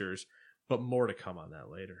UX features, but more to come on that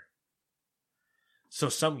later. So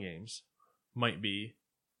some games might be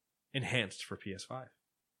enhanced for PS5.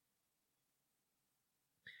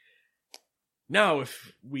 Now,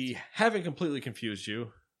 if we haven't completely confused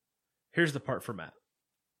you, here's the part for Matt.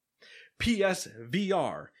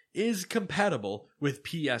 PSVR is compatible with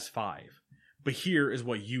PS5, but here is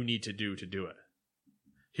what you need to do it.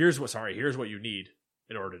 Here's what you need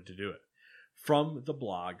in order to do it. From the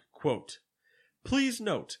blog, quote, please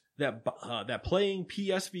note that playing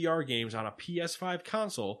PSVR games on a PS5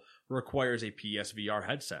 console requires a PSVR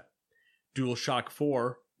headset, DualShock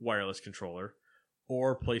 4 wireless controller,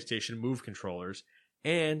 or PlayStation Move controllers,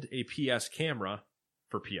 and a PS camera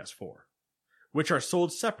for PS4, which are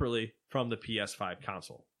sold separately from the PS5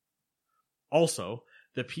 console. Also,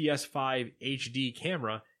 the PS5 HD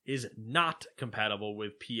camera is not compatible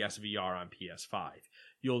with PSVR on PS5.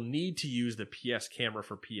 You'll need to use the PS camera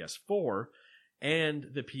for PS4 and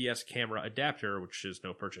the PS camera adapter, which is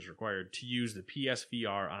no purchase required, to use the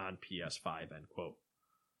PSVR on PS5, end quote.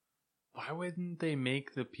 Why wouldn't they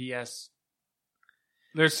make the PS...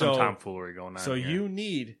 There's some tomfoolery going on. So here. you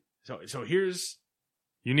need... So here's...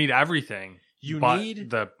 You need everything. You but need...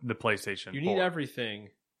 the PlayStation 4. You need everything,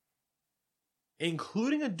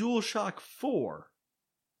 including a DualShock 4.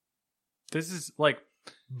 This is like...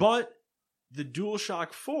 But the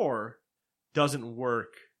DualShock 4 doesn't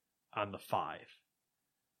work on the 5.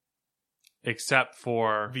 Except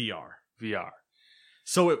for... VR.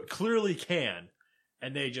 So it clearly can,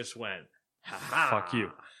 and they just went, ha-ha. Fuck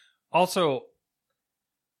you. Also,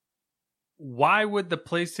 why would the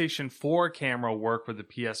PlayStation 4 camera work with the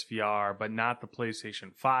PSVR, but not the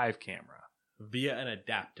PlayStation 5 camera? Via an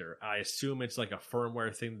adapter. I assume it's like a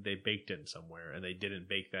firmware thing that they baked in somewhere, and they didn't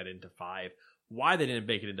bake that into 5. Why they didn't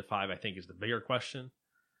bake it into 5, I think, is the bigger question.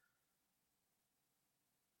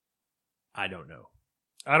 I don't know.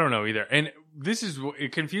 I don't know either. And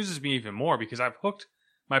it confuses me even more because I've hooked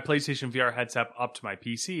my PlayStation VR headset up to my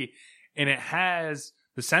PC, and it has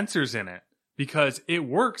the sensors in it because it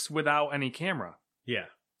works without any camera. Yeah.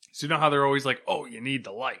 So you know how they're always like, oh, you need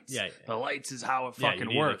the lights. Yeah. The lights is how it fucking you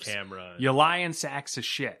need works. The camera. You lie in sacks of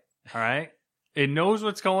shit. All right? It knows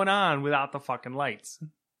what's going on without the fucking lights.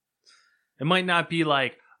 It might not be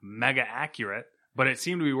like mega accurate, but it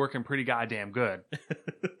seemed to be working pretty goddamn good.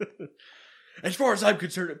 As far as I'm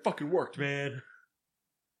concerned, it fucking worked, man.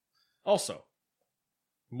 Also,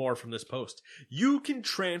 more from this post. You can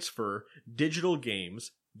transfer digital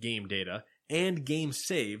games, game data, and game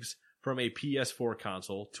saves from a PS4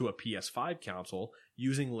 console to a PS5 console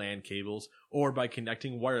using LAN cables or by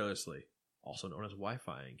connecting wirelessly, also known as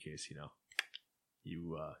Wi-Fi in case,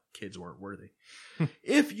 you kids weren't worthy.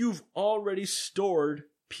 If you've already stored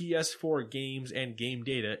PS4 games and game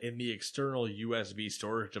data in the external USB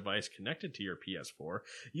storage device connected to your PS4,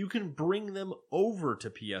 you can bring them over to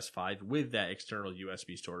PS5 with that external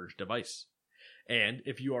USB storage device. And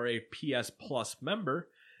if you are a PS Plus member,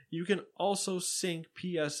 you can also sync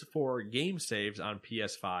PS4 game saves on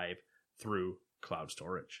PS5 through cloud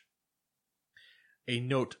storage. A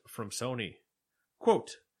note from Sony.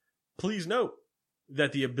 Quote, please note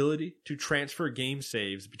that the ability to transfer game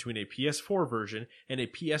saves between a PS4 version and a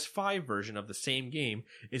PS5 version of the same game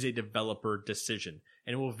is a developer decision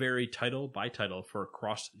and will vary title by title for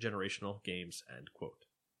cross-generational games, end quote.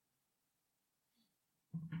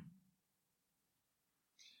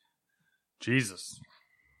 Jesus.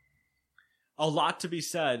 A lot to be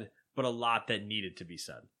said, but a lot that needed to be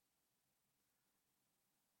said.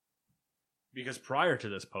 Because prior to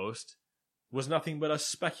this post was nothing but a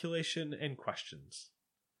speculation and questions.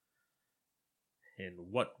 And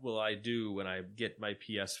what will I do when I get my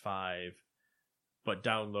PS5 but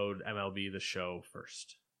download MLB The Show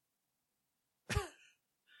first?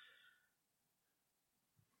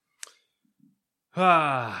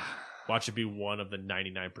 Watch it be one of the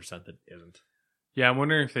 99% that isn't. Yeah, I'm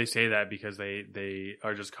wondering if they say that because they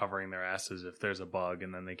are just covering their asses if there's a bug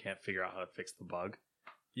and then they can't figure out how to fix the bug.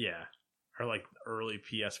 Yeah. Or like early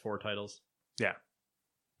PS4 titles. Yeah.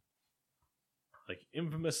 Like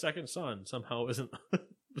infamous Second Son somehow isn't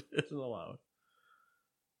allowed.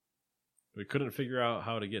 We couldn't figure out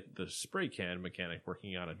how to get the spray can mechanic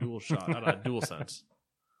working on a dual shot, on a dual sense.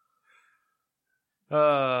 Where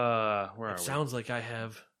are It we? sounds like I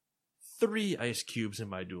have 3 ice cubes in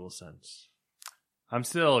my dual sense. I'm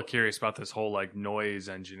still curious about this whole like noise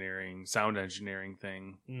engineering, sound engineering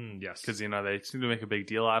thing. Yes. Because, they seem to make a big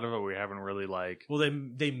deal out of it. We haven't really like... Well,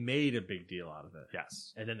 they made a big deal out of it.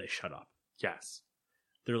 Yes. And then they shut up. Yes.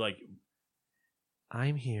 They're like,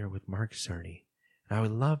 I'm here with Mark Cerny, and I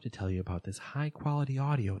would love to tell you about this high-quality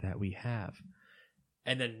audio that we have.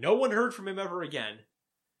 And then no one heard from him ever again.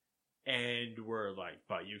 And we're like,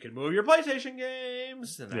 but you can move your PlayStation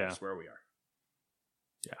games. And that's where we are.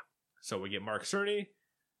 Yeah. So we get Mark Cerny,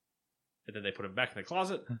 and then they put him back in the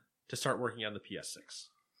closet to start working on the PS6.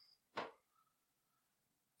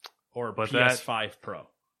 Or PS5 Pro.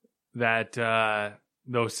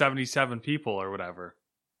 Those 77 people or whatever.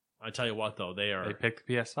 I tell you what, though, they picked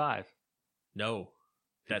the PS5. No.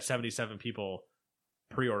 That 77 people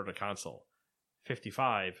pre-ordered a console.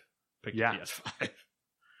 55 picked a PS5.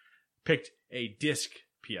 Picked a disc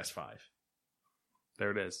PS5. There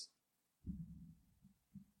it is.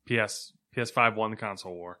 PS5 won the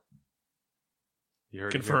console war. You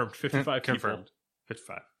heard Confirmed. 55 people. Confirmed.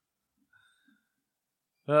 55.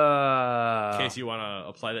 In case you want to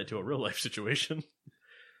apply that to a real life situation.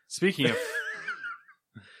 Speaking of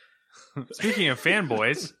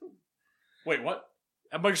fanboys. Wait, what?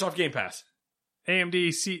 At Microsoft Game Pass.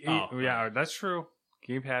 AMD yeah, that's true.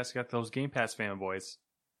 Game Pass got those Game Pass fanboys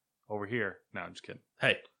over here. No, I'm just kidding.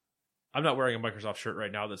 Hey, I'm not wearing a Microsoft shirt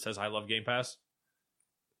right now that says I love Game Pass.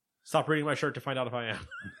 Stop reading my shirt to find out if I am.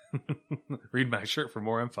 Read my shirt for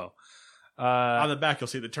more info. On the back, you'll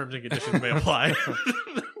see the terms and conditions may apply.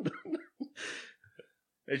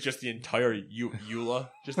 It's just the entire EULA,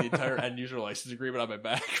 just the entire end user license agreement on my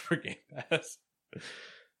back for Game Pass. You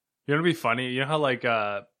know what'd be funny? You know how like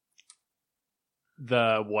the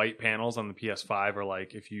white panels on the PS5 are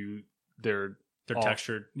like they're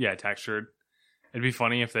textured. Yeah, textured. It'd be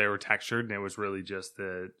funny if they were textured and it was really just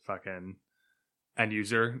the fucking end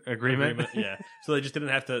user agreement. Yeah. So they just didn't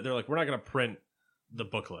have to. They're like, we're not going to print the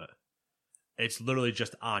booklet. It's literally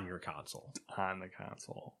just on your console. On the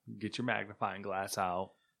console. Get your magnifying glass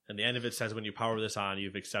out. And the end of it says, when you power this on,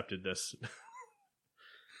 you've accepted this.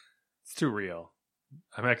 It's too real.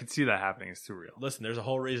 I mean, I could see that happening. It's too real. Listen, there's a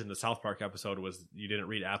whole reason the South Park episode was you didn't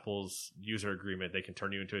read Apple's user agreement. They can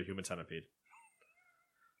turn you into a human centipede.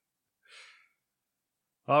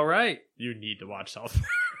 All right. You need to watch South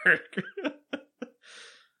Park.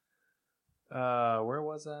 Where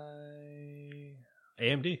was I?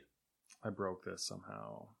 AMD. I broke this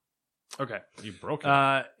somehow. Okay. You broke it.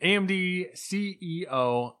 AMD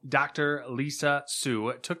CEO Dr. Lisa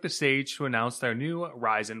Su took the stage to announce their new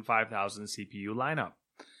Ryzen 5000 CPU lineup.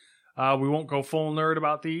 We won't go full nerd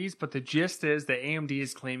about these, but the gist is that AMD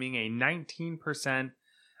is claiming a 19%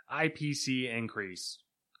 IPC increase.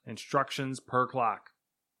 Instructions per clock.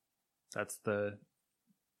 That's the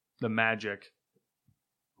magic.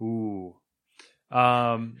 Ooh.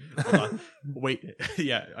 Hold on. Wait.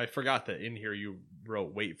 Yeah, I forgot that in here you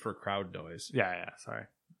wrote wait for crowd noise. Yeah, sorry.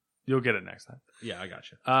 You'll get it next time. Yeah, I got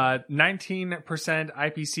you. 19%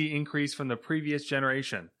 IPC increase from the previous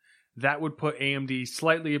generation. That would put AMD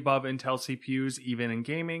slightly above Intel CPUs, even in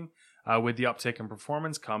gaming. With the uptick in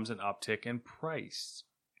performance comes an uptick in price.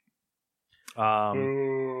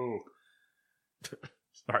 Sorry,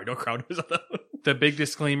 no crowd noise on that one. The big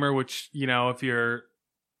disclaimer, which, if you're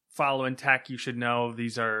following tech, you should know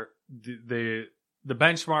these are the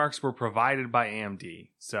benchmarks were provided by AMD.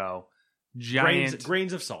 So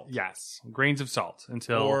grains of salt. Yes, grains of salt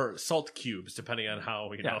or salt cubes, depending on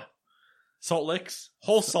how you know. Salt licks,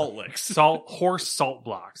 whole salt licks, horse salt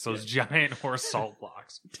blocks. Those giant horse salt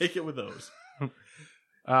blocks. Take it with those.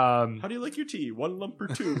 How do you like your tea? 1 lump or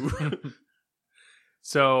 2?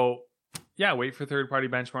 So, yeah, wait for third-party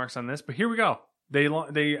benchmarks on this. But here we go. They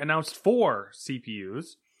announced 4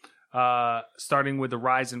 CPUs. Starting with the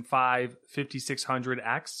Ryzen 5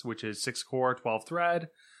 5600X, which is 6-core, 12-thread.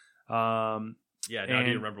 Do you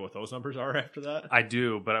remember what those numbers are after that? I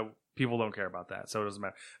do, but people don't care about that, so it doesn't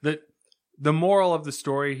matter. The moral of the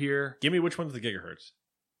story here... Give me which one's the gigahertz.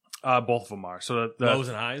 Both of them are. So the lows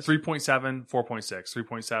and highs? 3.7, 4.6.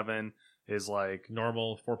 3.7 is like...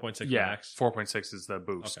 normal, 4.6 max? 4.6 is the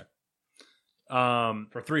boost. Okay.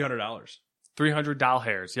 For $300. $300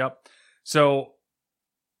 hairs, yep. So...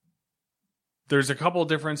 there's a couple of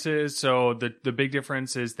differences. So the big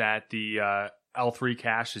difference is that the L3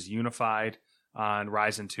 cache is unified. On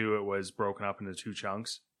Ryzen 2, it was broken up into 2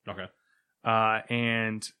 chunks. Okay.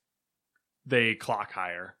 And they clock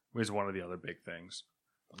higher is one of the other big things.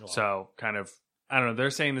 Wow. So kind of, I don't know, they're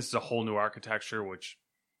saying this is a whole new architecture, which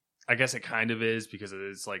I guess it kind of is because it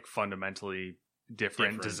is like fundamentally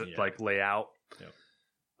different yeah. like layout. Yep.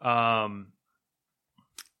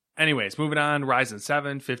 Anyways, moving on, Ryzen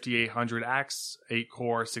 7 5800X,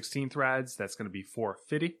 8-core, 16 threads. That's going to be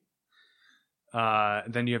 $450.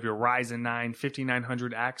 Then you have your Ryzen 9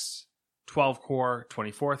 5900X, 12-core,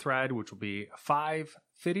 24-thread, which will be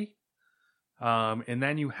 $550. And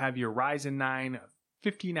then you have your Ryzen 9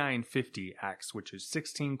 5950X, which is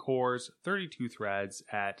 16 cores, 32 threads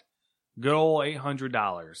at good old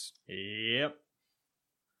 $800. Yep.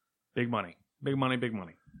 Big money. Big money, big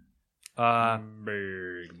money.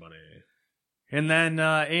 Big money. And then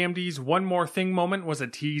AMD's One More Thing moment was a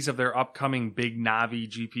tease of their upcoming big Navi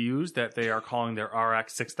GPUs that they are calling their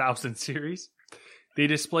RX 6000 series. They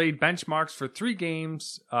displayed benchmarks for 3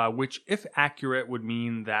 games, which, if accurate, would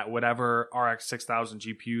mean that whatever RX 6000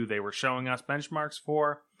 GPU they were showing us benchmarks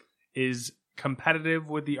for is competitive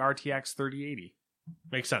with the RTX 3080.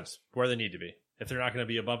 Makes sense. Where they need to be. If they're not going to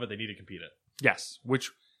be above it, they need to compete it. Yes,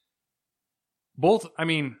 which both, I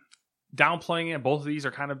mean, downplaying it, both of these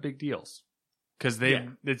are kind of big deals. Because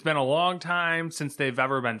it's been a long time since they've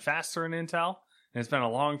ever been faster in Intel, and it's been a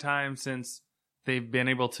long time since they've been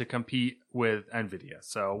able to compete with NVIDIA.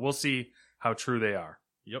 So we'll see how true they are.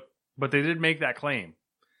 Yep. But they did make that claim.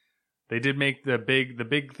 They did make the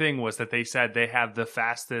big thing was that they said they have the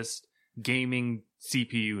fastest gaming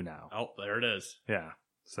CPU now. Oh, there it is. Yeah.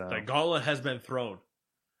 So the gauntlet has been thrown.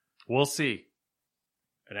 We'll see.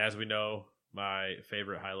 And as we know, my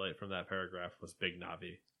favorite highlight from that paragraph was Big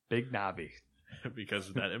Navi. Big Navi.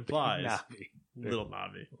 Because that implies Navi. Little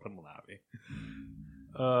Navi. Little Navi.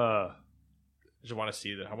 I just want to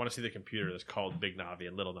see I want to see the computer that's called Big Navi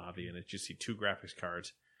and Little Navi, and it's just see 2 graphics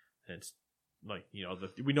cards, and it's like, you know,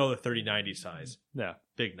 we know the 3090 size. Yeah.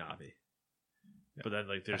 Big Navi. Yeah. But then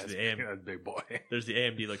like there's that's the AMD big boy. There's the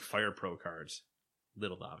AMD like Fire Pro cards.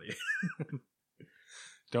 Little Navi.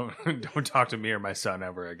 Don't talk to me or my son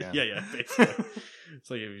ever again. Yeah, basically. It's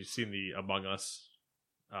like, have you seen the Among Us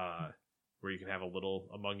where you can have a little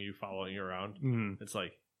among you following you around? Mm-hmm. It's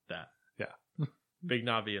like that. Yeah. Big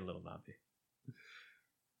Navi and Little Navi.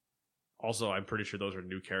 Also, I'm pretty sure those are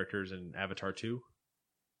new characters in Avatar 2.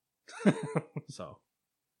 So,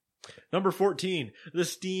 number 14, the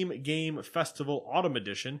Steam Game Festival Autumn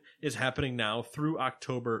Edition is happening now through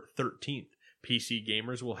October 13th. PC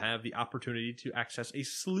gamers will have the opportunity to access a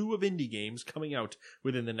slew of indie games coming out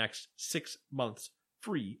within the next 6 months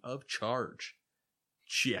free of charge.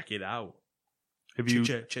 Check it out. Have you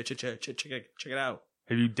check it out?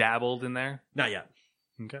 Have you dabbled in there? Not yet.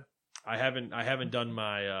 Okay. I haven't done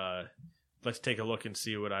my let's take a look and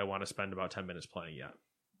see what I want to spend about 10 minutes playing yet.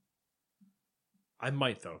 I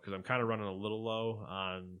might though, because I'm kind of running a little low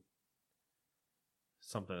on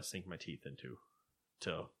something to sink my teeth into.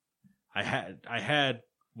 So I had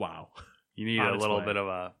WoW. You need a little bit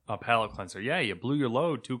of a palate cleanser. Yeah, you blew your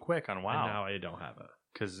load too quick on WoW. And now I don't have it.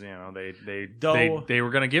 Because, you know, they were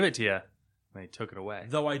going to give it to you. They took it away.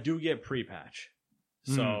 Though I do get pre-patch.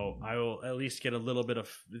 So I will at least get a little bit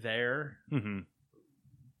of there. Mm-hmm.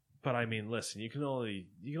 But I mean, listen, you can only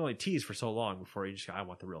tease for so long before you just go, I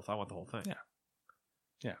want the whole thing. Yeah.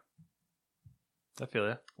 Yeah. I feel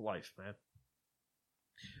ya. Life, man.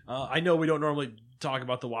 I know we don't normally talk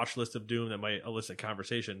about the watch list of Doom that might elicit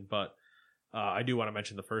conversation, but I do want to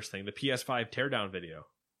mention the first thing, the PS5 teardown video.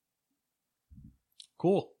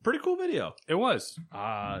 Cool. Pretty cool video. It was.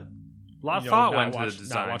 A lot of thought went into the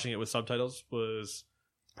design. Not watching it with subtitles was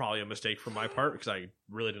probably a mistake from my part because I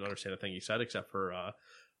really didn't understand a thing he said except for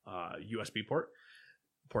USB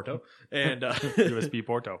Porto. And USB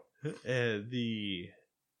Porto. The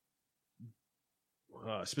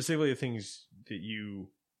specifically the things that you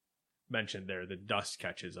mentioned there, the dust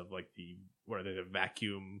catches of like the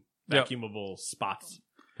vacuumable spots.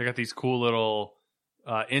 They got these cool little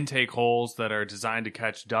intake holes that are designed to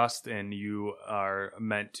catch dust, and you are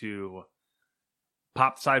meant to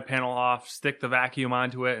pop the side panel off, stick the vacuum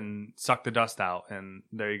onto it, and suck the dust out. And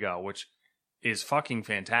there you go, which is fucking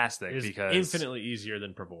fantastic. It's because infinitely easier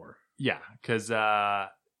than Pavor. Yeah, because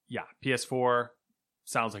PS4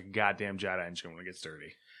 sounds like a goddamn jet engine when it gets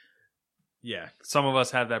dirty. Yeah. Some of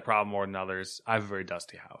us have that problem more than others. I have a very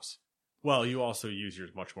dusty house. Well, you also use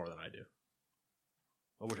yours much more than I do,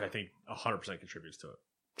 which I think 100% contributes to it.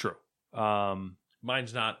 True.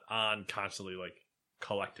 Mine's not on constantly like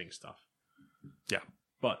collecting stuff. Yeah.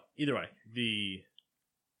 But either way, the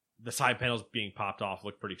side panels being popped off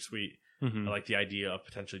look pretty sweet. Mm-hmm. I like the idea of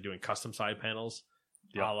potentially doing custom side panels,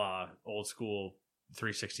 a la old school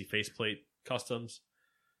 360 faceplate customs.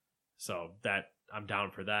 So that I'm down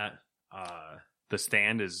for that. The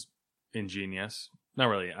stand is ingenious. Not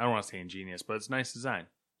really. I don't want to say ingenious, but it's nice design.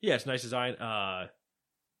 Yeah, it's nice design.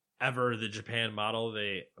 Ever the Japan model,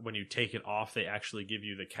 when you take it off, they actually give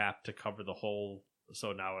you the cap to cover the hole.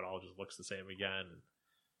 So now it all just looks the same again.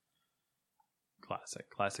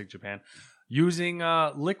 Classic Japan. Using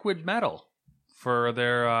liquid metal for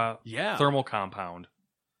their thermal compound,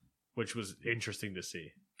 which was interesting to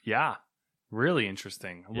see. Yeah, really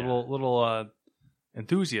interesting. A little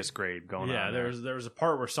enthusiast grade going on. Yeah, there was a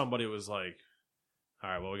part where somebody was like, "All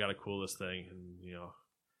right, well, we got to cool this thing," and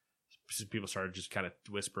people started just kind of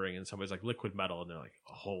whispering, and somebody's like, "Liquid metal," and they're like,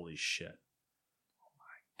 "Holy shit!" Oh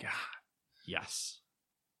my god! Yes.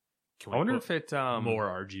 I wonder if it more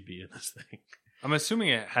RGB in this thing. I'm assuming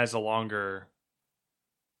it has a longer.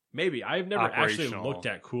 Maybe I've never actually looked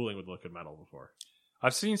at cooling with liquid metal before.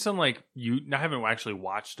 I've seen some I haven't actually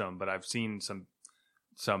watched them, but I've seen some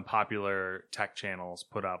popular tech channels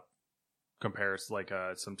put up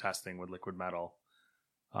some testing with liquid metal.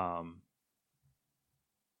 Who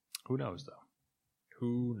knows though?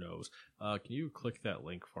 Who knows? Can you click that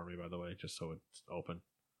link for me, by the way, just so it's open?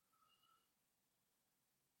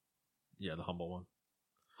 Yeah, the Humble one.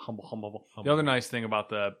 Humble. The other nice thing about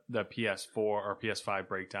the PS4 or PS5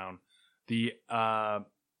 breakdown, the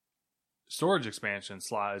storage expansion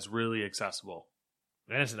slot is really accessible.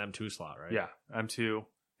 And it's an M2 slot, right? Yeah, M2.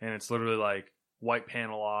 And it's literally like white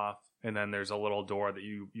panel off, and then there's a little door that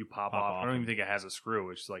you pop off. I don't even think it has a screw.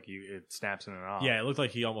 It's like it snaps in and off. Yeah, it looked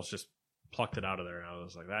like he almost just plucked it out of there. And I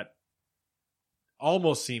was like, that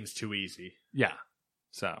almost seems too easy. Yeah.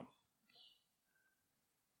 So.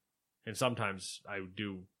 And sometimes I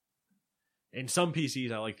do. In some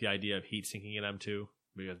PCs, I like the idea of heat sinking in M2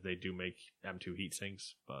 because they do make M2 heat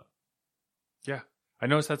sinks. But yeah, I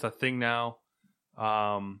noticed that's a thing now.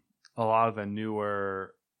 A lot of the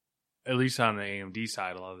newer, at least on the AMD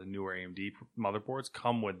side, a lot of the newer AMD motherboards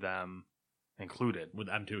come with them included. With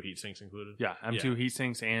M2 heat sinks included? Yeah, M2 heat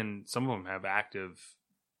sinks, and some of them have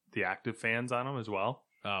the active fans on them as well.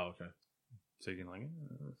 Oh, okay. So you can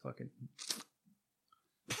fucking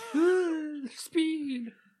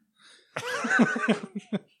speed. I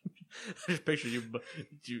just picture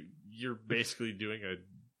you're basically doing a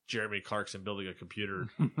Jeremy Clarkson building a computer.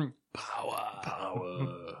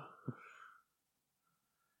 Power.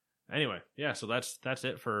 Anyway, yeah, so that's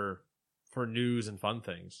it for news and fun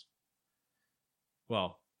things.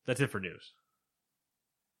 Well, that's it for news.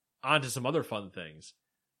 On to some other fun things,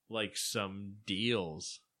 like some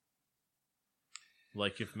deals.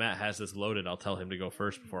 Like if Matt has this loaded, I'll tell him to go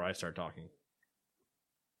first before I start talking.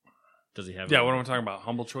 Does he have? Yeah, what am I talking about?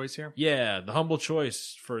 Humble choice here? Yeah, the humble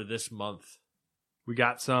choice for this month. We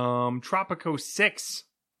got some Tropico 6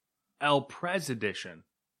 El Prez edition.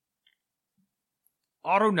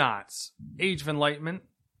 Autonauts, Age of Enlightenment,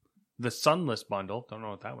 the Sunless bundle. Don't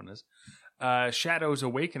know what that one is. Shadows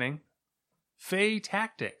Awakening, Fae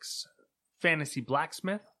Tactics, Fantasy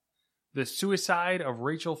Blacksmith, The Suicide of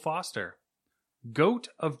Rachel Foster, Goat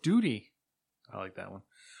of Duty. I like that one.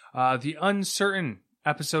 The Uncertain,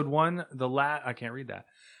 Episode 1, I can't read that.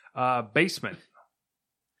 Basement.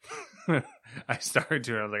 I started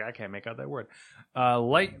to, and I was like, I can't make out that word.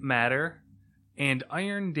 Light Matter and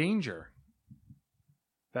Iron Danger.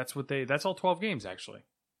 That's all 12 games, actually.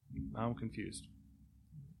 I'm confused.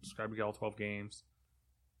 Subscribe to get all 12 games.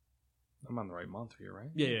 I'm on the right month here, right?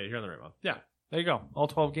 Yeah, you're on the right month. Yeah, there you go. All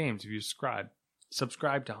 12 games if you subscribe.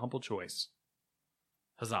 Subscribe to Humble Choice.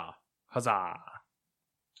 Huzzah.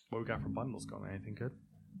 What we got for bundles going? Anything good?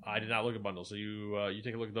 I did not look at bundles, so you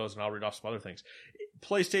take a look at those, and I'll read off some other things.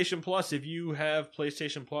 PlayStation Plus. If you have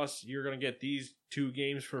PlayStation Plus, you're going to get these 2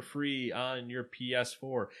 games for free on your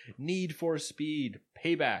PS4: Need for Speed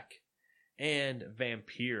Payback and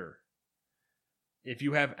Vampire. If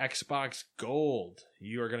you have Xbox Gold,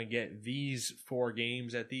 you are going to get these 4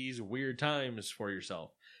 games at these weird times for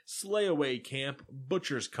yourself. Slayaway Camp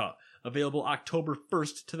Butcher's Cut, available October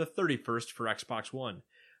 1st to the 31st for Xbox One.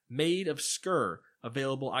 Maid of Sker,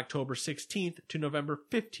 available October 16th to November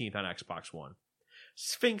 15th on Xbox One.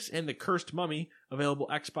 Sphinx and the Cursed Mummy, available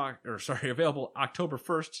October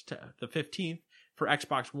 1st to the 15th for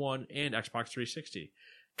Xbox One and Xbox 360.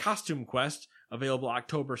 Costume Quest, available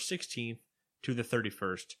October 16th to the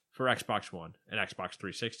 31st for Xbox One and Xbox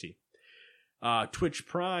 360. Twitch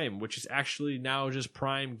Prime, which is actually now just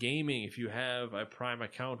Prime Gaming. If you have a Prime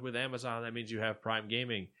account with Amazon, that means you have Prime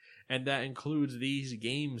Gaming. And that includes these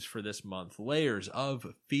games for this month: Layers of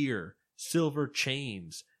Fear, Silver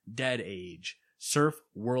Chains, Dead Age, Surf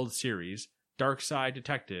World Series, Dark Side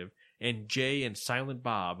Detective, and Jay and Silent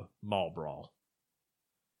Bob Mall Brawl.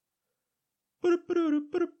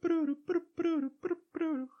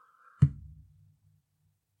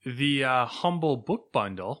 The Humble Book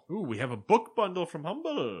Bundle. Ooh, we have a book bundle from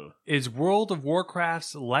Humble. Is World of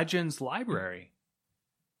Warcraft's Legends Library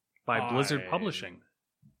by Blizzard Publishing.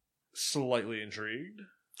 Slightly intrigued.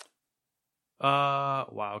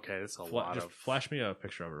 Wow, okay, that's a lot just of... flash me a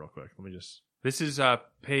picture of it real quick. Let me just... This is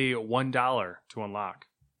pay $1 to unlock.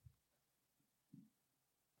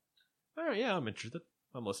 All right, yeah, I'm interested.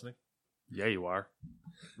 I'm listening. Yeah, you are.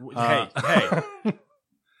 Hey.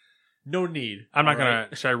 No need. I'm not going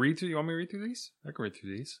to... Should I read through? You want me to read through these? I can read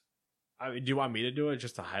through these. I mean, do you want me to do it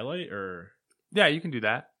just to highlight, or... Yeah, you can do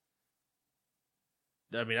that.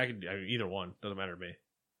 I mean, either one. Doesn't matter to me.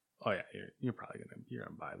 Oh yeah, you're probably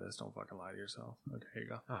gonna buy this. Don't fucking lie to yourself. Okay, here you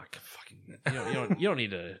go. Oh, fucking! You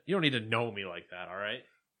don't need to know me like that. All right.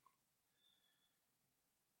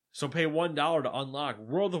 So pay $1 to unlock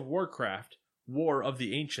World of Warcraft: War of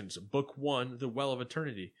the Ancients, Book 1, The Well of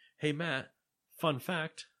Eternity. Hey Matt, fun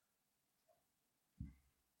fact.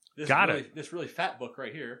 This really fat book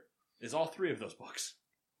right here is all 3 of those books.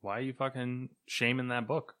 Why are you fucking shaming that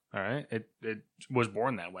book? All right, it was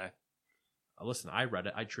born that way. Listen, I read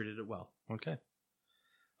it. I treated it well. Okay.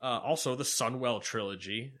 Also, the Sunwell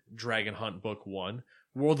Trilogy, Dragon Hunt Book 1,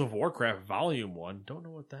 World of Warcraft Volume 1. Don't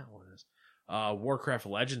know what that one is. Warcraft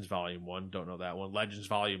Legends Volume 1. Don't know that one. Legends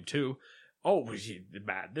Volume 2. Oh,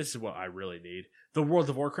 Matt, this is what I really need. The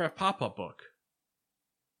World of Warcraft pop-up book.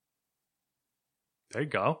 There you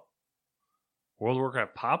go. World of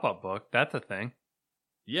Warcraft pop-up book. That's a thing.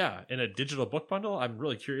 Yeah, in a digital book bundle. I'm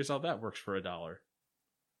really curious how that works for $1.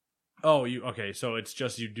 Oh, okay, so it's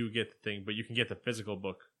just you do get the thing, but you can get the physical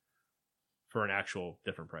book for an actual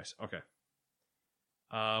different price. Okay.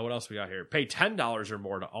 What else we got here? Pay $10 or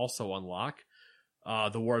more to also unlock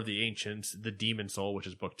The War of the Ancients, The Demon Soul, which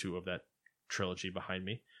is book 2 of that trilogy behind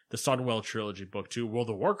me. The Sunwell Trilogy, book 2. World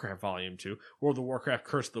of Warcraft, volume 2. World of Warcraft,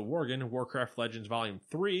 Curse of the Worgen. Warcraft Legends, volume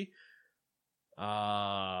 3.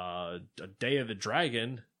 A Day of the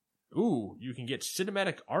Dragon. Ooh, you can get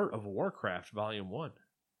Cinematic Art of Warcraft, volume 1.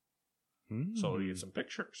 So you get some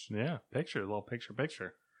pictures. Yeah, a little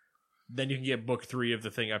picture. Then you can get book 3 of the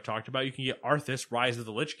thing I've talked about. You can get Arthas, Rise of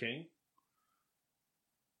the Lich King,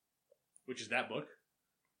 which is that book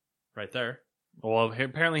right there. Well,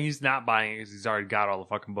 apparently he's not buying it because he's already got all the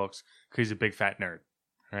fucking books because he's a big fat nerd.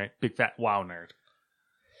 All right? Big fat WoW nerd.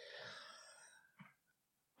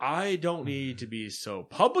 I don't need to be so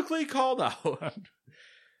publicly called out.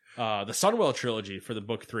 The Sunwell Trilogy for the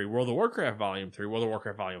book 3, World of Warcraft Volume 3, World of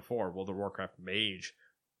Warcraft Volume 4, World of Warcraft Mage,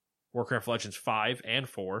 Warcraft Legends 5 and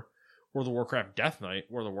 4, World of Warcraft Death Knight,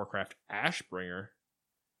 World of Warcraft Ashbringer.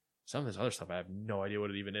 Some of this other stuff, I have no idea what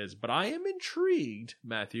it even is. But I am intrigued,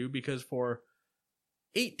 Matthew, because for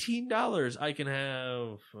 $18, I can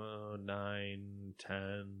have 9,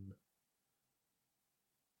 10,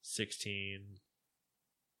 16...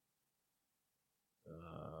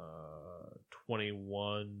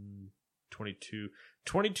 21,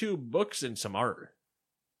 22 books and some art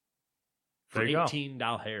for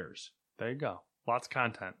 $18. There you go. Lots of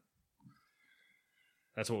content.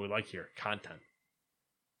 That's what we like here. Content.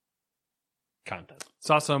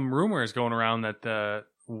 Saw some rumors going around that the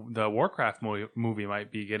Warcraft movie might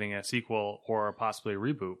be getting a sequel or possibly a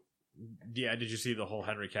reboot. Yeah, did you see the whole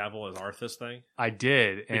Henry Cavill as Arthas thing? I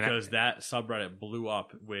did. Because that subreddit blew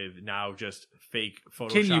up with now just fake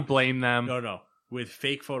Photoshop. Can you blame them? No. With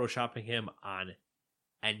fake Photoshopping him on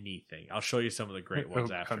anything. I'll show you some of the great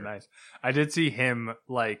ones after. Nice. I did see him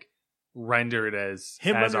rendered as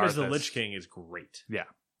rendered as the Arthas. Lich King is great. Yeah.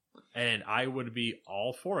 And I would be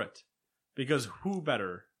all for it. Because who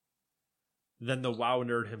better than the WoW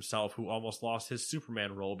nerd himself who almost lost his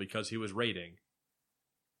Superman role because he was raiding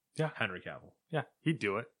Henry Cavill. Yeah, he'd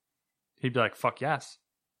do it. He'd be like, fuck yes.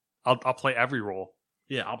 I'll play every role.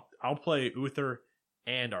 Yeah, I'll play Uther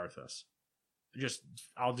and Arthas.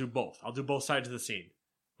 I'll do both. I'll do both sides of the scene.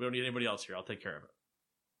 We don't need anybody else here. I'll take care of it.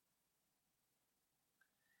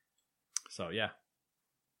 So, yeah.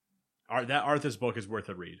 That Arthas book is worth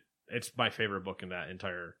a read. It's my favorite book in that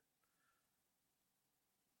entire...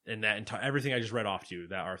 everything I just read off to you,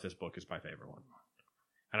 that Arthas book is my favorite one.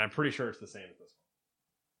 And I'm pretty sure it's the same as this one.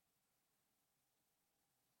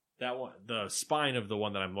 That one, the spine of the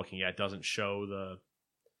one that I'm looking at doesn't show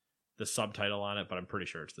the subtitle on it, but I'm pretty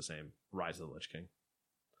sure it's the same. Rise of the Lich King.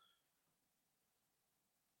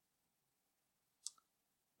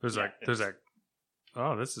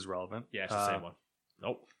 Oh, this is relevant. Yeah, it's the same one.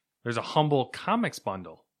 Nope. There's a Humble Comics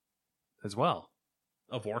bundle as well.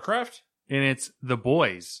 Of Warcraft? And it's The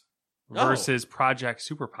Boys versus Project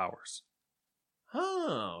Superpowers.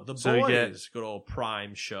 Oh, The Boys. Good old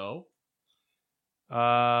Prime show.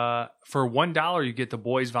 For $1, you get The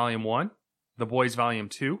Boys Volume 1, The Boys Volume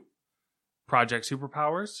 2, Project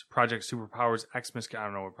Superpowers Xmas. I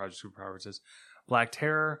don't know what Project Superpowers is. Black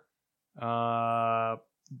Terror.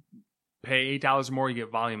 Pay $8 or more, you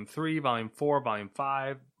get Volume 3, Volume 4, Volume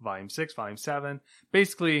 5, Volume 6, Volume 7.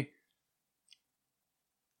 Basically,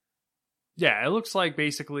 yeah, it looks like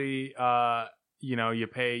basically, you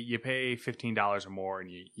pay $15 or more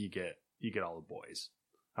and you get all the boys.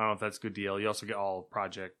 I don't know if that's a good deal. You also get all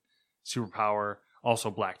Project Superpower,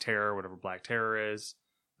 also Black Terror, whatever Black Terror is,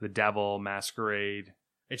 The Devil, Masquerade.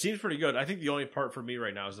 It seems pretty good. I think the only part for me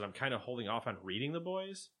right now is that I'm kind of holding off on reading The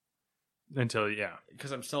Boys.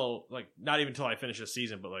 Because I'm still, not even until I finish this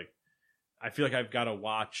season, but, I feel like I've got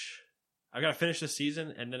to finish this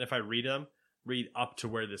season, and then if I read up to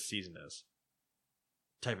where this season is.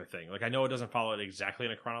 Type of thing. I know it doesn't follow it exactly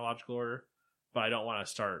in a chronological order, but I don't want to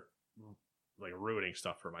start, ruining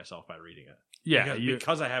stuff for myself by reading it. Yeah.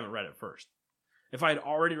 Because I haven't read it first. If I had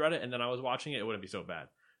already read it and then I was watching it, it wouldn't be so bad.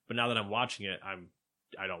 But now that I'm watching it, I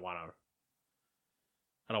don't want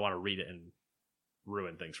to read it and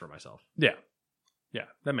ruin things for myself. Yeah,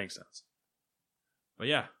 that makes sense. But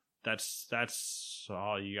yeah, that's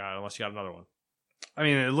all you got, unless you got another one. I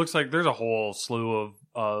mean, it looks like there's a whole slew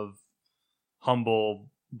of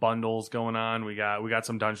Humble bundles going on. We got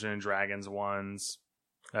some Dungeons and Dragons ones,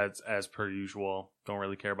 as per usual. Don't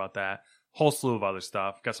really care about that. Whole slew of other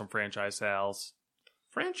stuff. Got some franchise sales.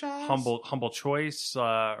 Humble Choice,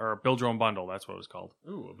 or Build Your Own Bundle. That's what it was called.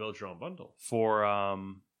 Ooh, a Build Your Own Bundle for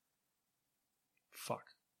Fuck.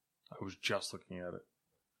 I was just looking at it.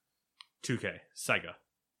 2K. Sega.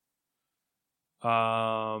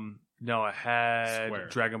 No, it had Square.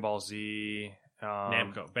 Dragon Ball Z.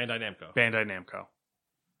 Namco. Bandai Namco.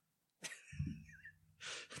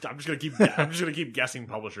 I'm just gonna keep guessing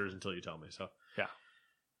publishers until you tell me. So yeah.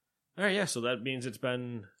 All right, yeah. So that means it's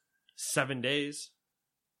been 7 days.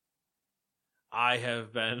 I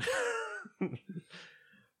have been.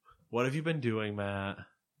 What have you been doing, Matt?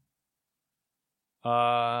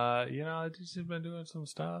 I just been doing some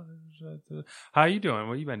stuff. How you doing?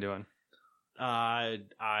 What you been doing?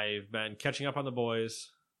 I've been catching up on The Boys.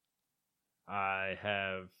 I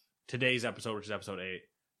have today's episode, which is episode 8,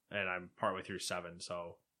 and I'm partway through 7,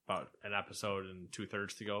 so about an episode and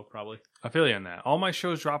 2/3 to go, probably. I feel you on that. All my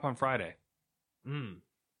shows drop on Friday.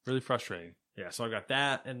 Really frustrating. Yeah, so I got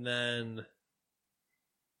that, and then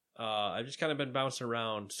I've just kind of been bouncing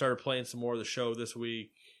around. Started playing some more of the show this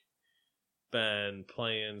week. Been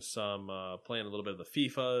playing playing a little bit of the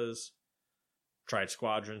FIFAs. Tried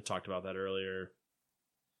Squadron, talked about that earlier.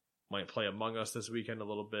 Might play Among Us this weekend a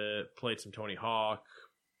little bit. Played some Tony Hawk.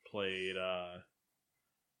 Played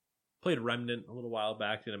Remnant a little while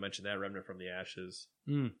back. Didn't mention that, Remnant from the Ashes.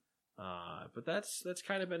 But that's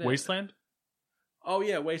kind of been Wasteland? It. Oh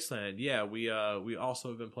yeah, Wasteland. Yeah, we also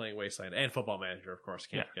have been playing Wasteland and Football Manager, of course.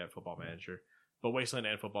 Can't forget Football Manager. But Wasteland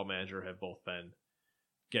and Football Manager have both been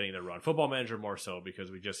getting their run. Football Manager more so because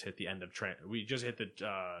we just hit the end of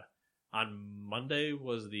on Monday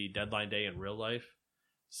was the deadline day in real life.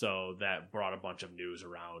 So that brought a bunch of news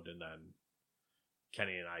around, and then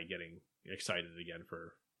Kenny and I getting excited again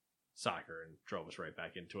for soccer and drove us right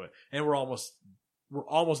back into it. And we're almost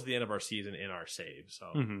at the end of our season in our save.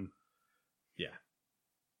 So yeah.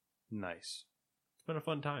 Nice. It's been a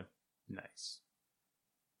fun time. Nice.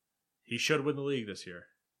 He should win the league this year.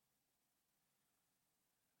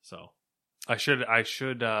 So I should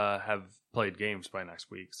have played games by next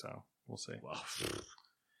week, so we'll see. Well,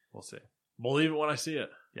 we'll see. Believe it when I see it.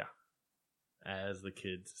 Yeah. As the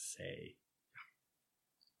kids say.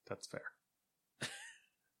 That's fair.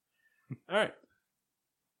 All right.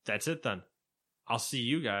 That's it then. I'll see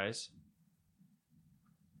you guys.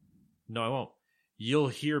 No, I won't. You'll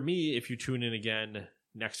hear me if you tune in again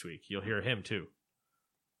next week. You'll hear him too.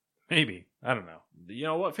 Maybe. I don't know. You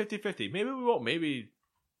know what? 50-50. Maybe we won't. Maybe.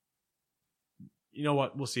 You know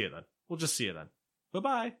what? We'll see it then. We'll just see it then.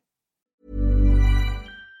 Bye-bye.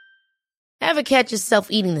 Ever catch yourself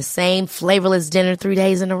eating the same flavorless dinner 3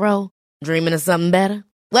 days in a row? Dreaming of something better?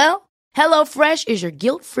 Well, HelloFresh is your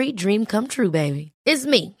guilt-free dream come true, baby. It's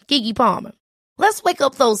me, Keke Palmer. Let's wake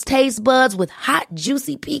up those taste buds with hot,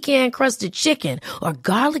 juicy pecan-crusted chicken or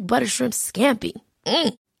garlic butter shrimp scampi.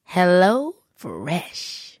 Hello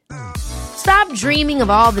Fresh. Stop dreaming of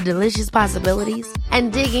all the delicious possibilities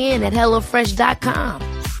and dig in at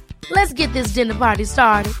HelloFresh.com. Let's get this dinner party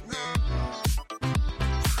started.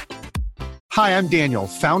 Hi, I'm Daniel,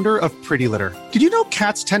 founder of Pretty Litter. Did you know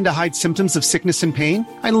cats tend to hide symptoms of sickness and pain?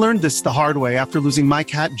 I learned this the hard way after losing my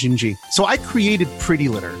cat, Gingy. So I created Pretty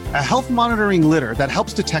Litter, a health monitoring litter that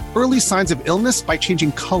helps detect early signs of illness by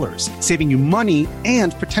changing colors, saving you money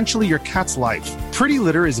and potentially your cat's life. Pretty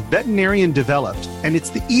Litter is veterinarian developed, and it's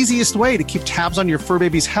the easiest way to keep tabs on your fur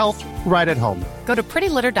baby's health right at home. Go to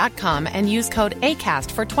prettylitter.com and use code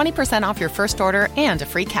ACAST for 20% off your first order and a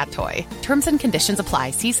free cat toy. Terms and conditions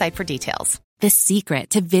apply. See site for details. The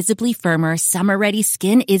secret to visibly firmer, summer-ready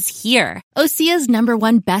skin is here. Osea's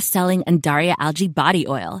 #1 best-selling Undaria Algae Body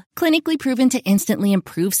Oil. Clinically proven to instantly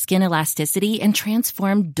improve skin elasticity and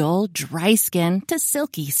transform dull, dry skin to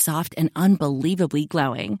silky, soft, and unbelievably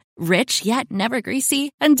glowing. Rich yet never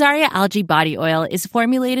greasy, Undaria Algae Body Oil is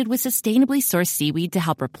formulated with sustainably sourced seaweed to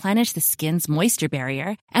help replenish the skin's moisture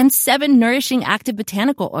barrier and 7 nourishing active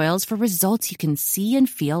botanical oils for results you can see and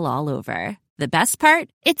feel all over. The best part?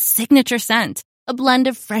 Its signature scent. A blend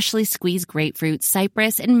of freshly squeezed grapefruit,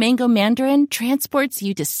 cypress, and mango mandarin transports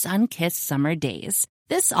you to sun-kissed summer days.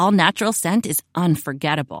 This all-natural scent is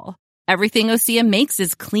unforgettable. Everything Osea makes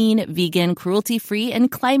is clean, vegan, cruelty-free,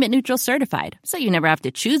 and climate-neutral certified, so you never have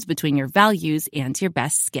to choose between your values and your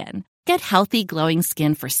best skin. Get healthy, glowing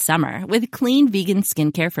skin for summer with clean, vegan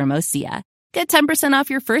skincare from Osea. Get 10%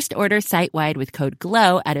 off your first order site-wide with code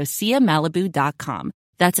GLOW at OseaMalibu.com.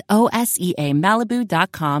 That's OSEA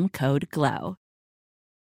Malibu.com, code GLOW.